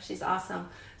her. She's awesome.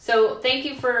 So thank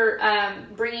you for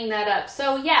bringing that up.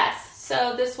 So yes,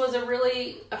 so this was a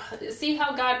really, see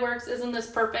how God works? Isn't this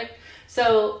perfect?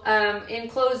 So in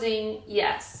closing,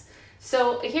 yes.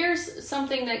 So here's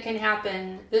something that can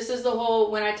happen. This is the whole,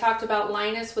 when I talked about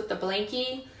Linus with the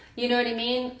blankie, you know what I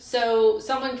mean? So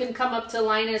someone can come up to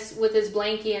Linus with his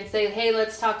blankie and say, hey,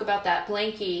 let's talk about that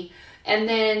blankie. And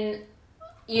then,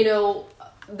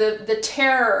 the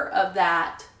terror of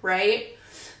that, right?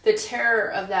 The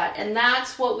terror of that. And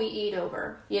that's what we eat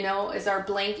over, is our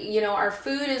blankie. Our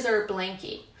food is our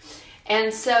blankie.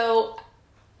 And so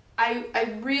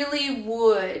I really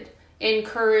would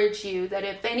encourage you that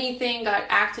if anything got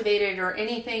activated or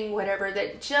anything, whatever,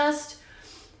 that just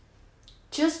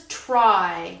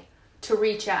try to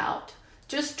reach out.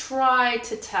 Just try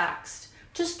to text.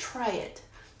 Just try it.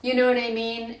 You know what I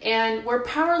mean? And we're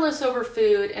powerless over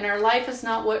food, and our life is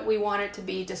not what we want it to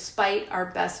be despite our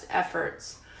best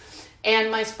efforts. And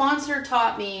my sponsor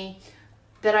taught me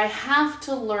that I have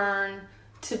to learn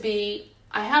to be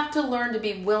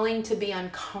willing to be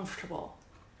uncomfortable.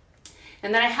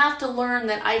 And that I have to learn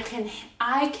that I can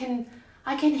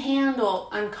handle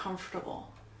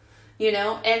uncomfortable.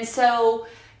 And so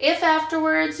if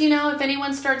afterwards, if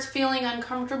anyone starts feeling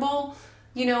uncomfortable,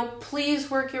 please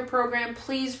work your program,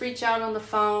 please reach out on the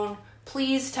phone,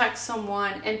 please text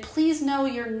someone, and please know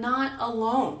you're not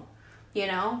alone,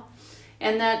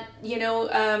 and that,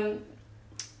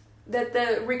 that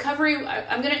the recovery,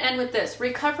 I'm going to end with this.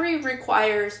 Recovery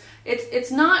requires,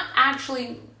 it's not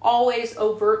actually always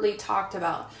overtly talked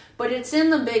about, but it's in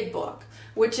the big book,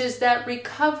 which is that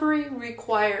recovery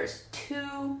requires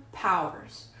two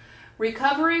powers.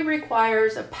 Recovery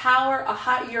requires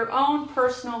your own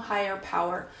personal higher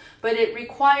power, but it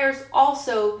requires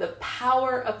also the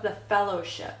power of the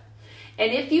fellowship.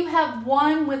 And if you have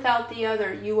one without the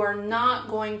other, you are not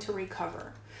going to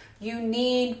recover. You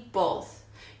need both.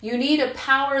 You need a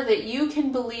power that you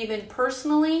can believe in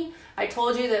personally. I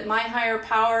told you that my higher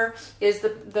power is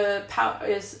the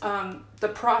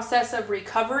process of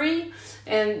recovery,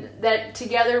 and that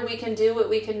together we can do what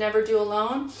we can never do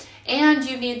alone. And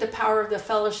you need the power of the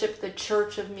fellowship, the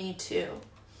church of me too.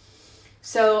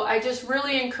 So I just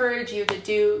really encourage you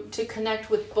to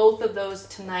connect with both of those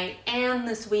tonight and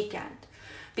this weekend.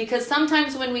 Because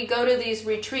sometimes when we go to these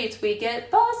retreats, we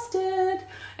get busted.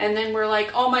 And then we're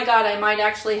like, oh my God, I might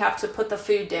actually have to put the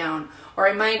food down. Or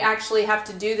I might actually have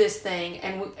to do this thing.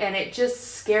 And it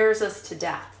just scares us to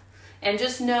death. And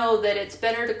just know that it's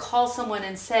better to call someone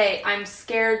and say, I'm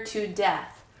scared to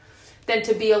death, than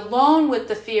to be alone with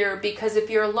the fear. Because if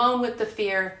you're alone with the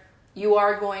fear,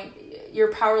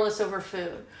 you're powerless over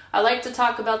food. I like to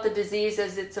talk about the disease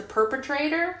as it's a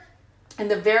perpetrator. And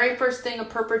the very first thing a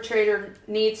perpetrator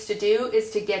needs to do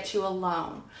is to get you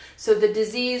alone. So the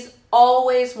disease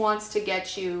always wants to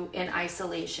get you in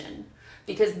isolation,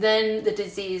 because then the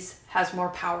disease has more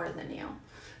power than you.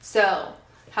 So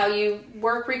how you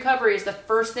work recovery is the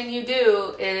first thing you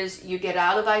do is you get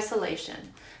out of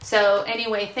isolation. So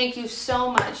anyway, thank you so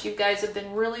much. You guys have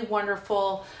been really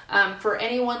wonderful. For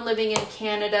anyone living in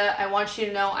Canada, I want you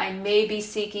to know I may be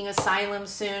seeking asylum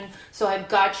soon. So I've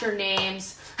got your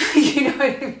names.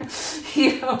 I'm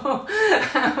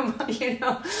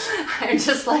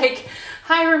just like,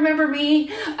 hi, remember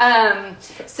me?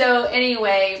 So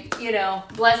anyway,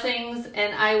 blessings,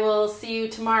 and I will see you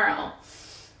tomorrow.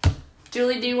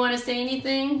 Julie, do you want to say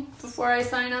anything before I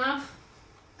sign off?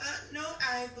 No,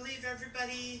 I believe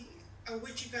everybody, I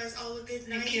wish you guys all a good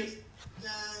night. Thank you.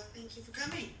 Thank you for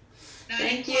coming.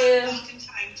 Thank you. Mountain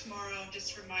time tomorrow,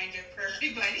 just a reminder for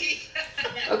everybody.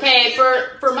 Okay,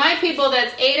 for my people,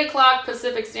 that's 8 o'clock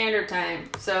Pacific Standard Time.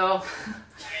 So,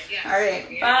 Yes. all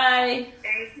right, bye.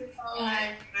 Thank you.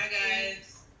 Bye, guys.